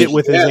got it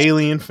with his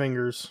alien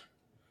fingers.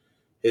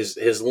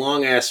 His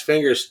long ass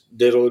fingers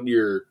diddled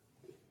your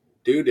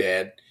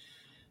doodad.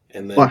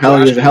 And then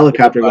there's a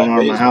helicopter going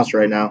on in my house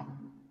right now.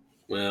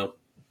 Well,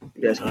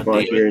 you guys can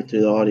probably hear it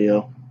through the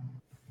audio.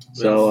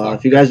 So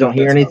if you guys don't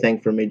hear anything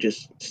from me,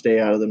 just stay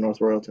out of the North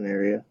Royalton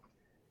area.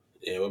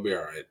 Yeah, we'll be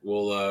all right.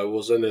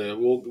 We'll send it.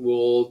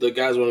 We'll the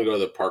guys want to go to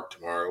the park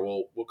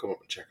tomorrow. We'll come up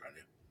and check on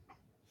you.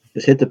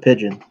 Just hit the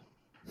pigeon.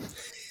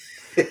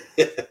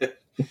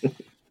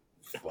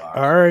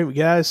 All right,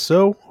 guys.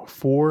 So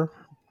for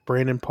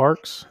Brandon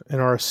Parks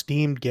and our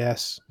esteemed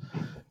guest,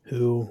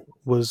 who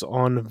was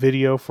on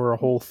video for a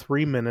whole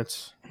 3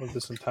 minutes of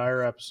this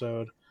entire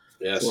episode.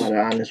 Yes. A lot of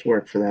honest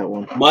work for that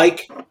one.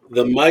 Mike,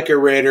 the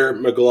Micah-Rater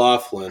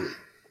McLaughlin,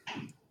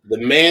 the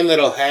man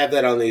that'll have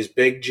that on these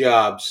big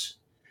jobs,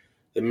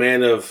 the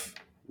man of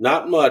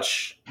not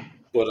much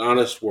but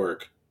honest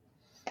work.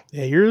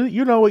 Yeah, you're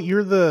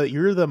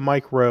the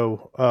Mike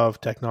Rowe of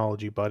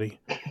technology,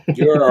 buddy.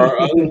 You're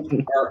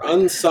our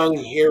unsung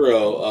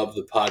hero of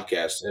the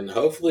podcast, and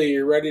hopefully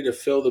you're ready to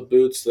fill the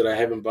boots that I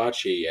haven't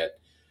bought you yet.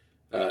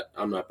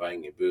 I'm not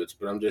buying you boots,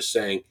 but I'm just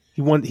saying.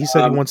 He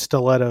said he wants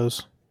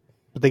stilettos,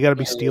 but they got to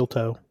be steel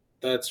toe.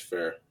 That's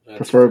fair.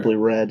 Preferably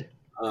red.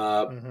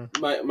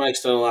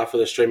 Mike's done a lot for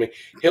the streaming.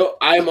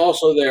 I'm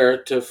also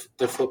there to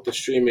flip the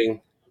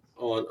streaming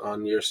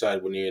on your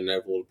side when you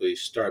inevitably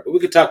start. But we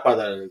could talk about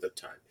that another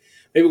time.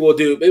 Maybe we'll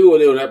do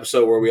an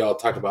episode where we all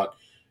talk about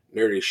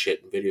nerdy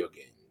shit in video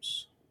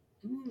games.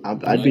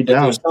 I'd be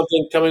down. There's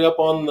something coming up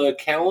on the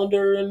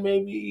calendar in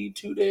maybe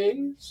 2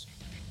 days.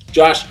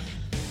 Josh,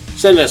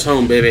 send us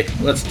home, baby.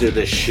 Let's do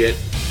this shit.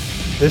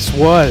 This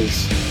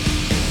was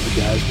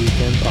the Guys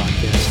Weekend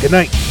Podcast. Good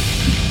night.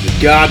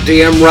 You're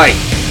goddamn right.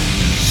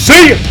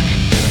 See ya!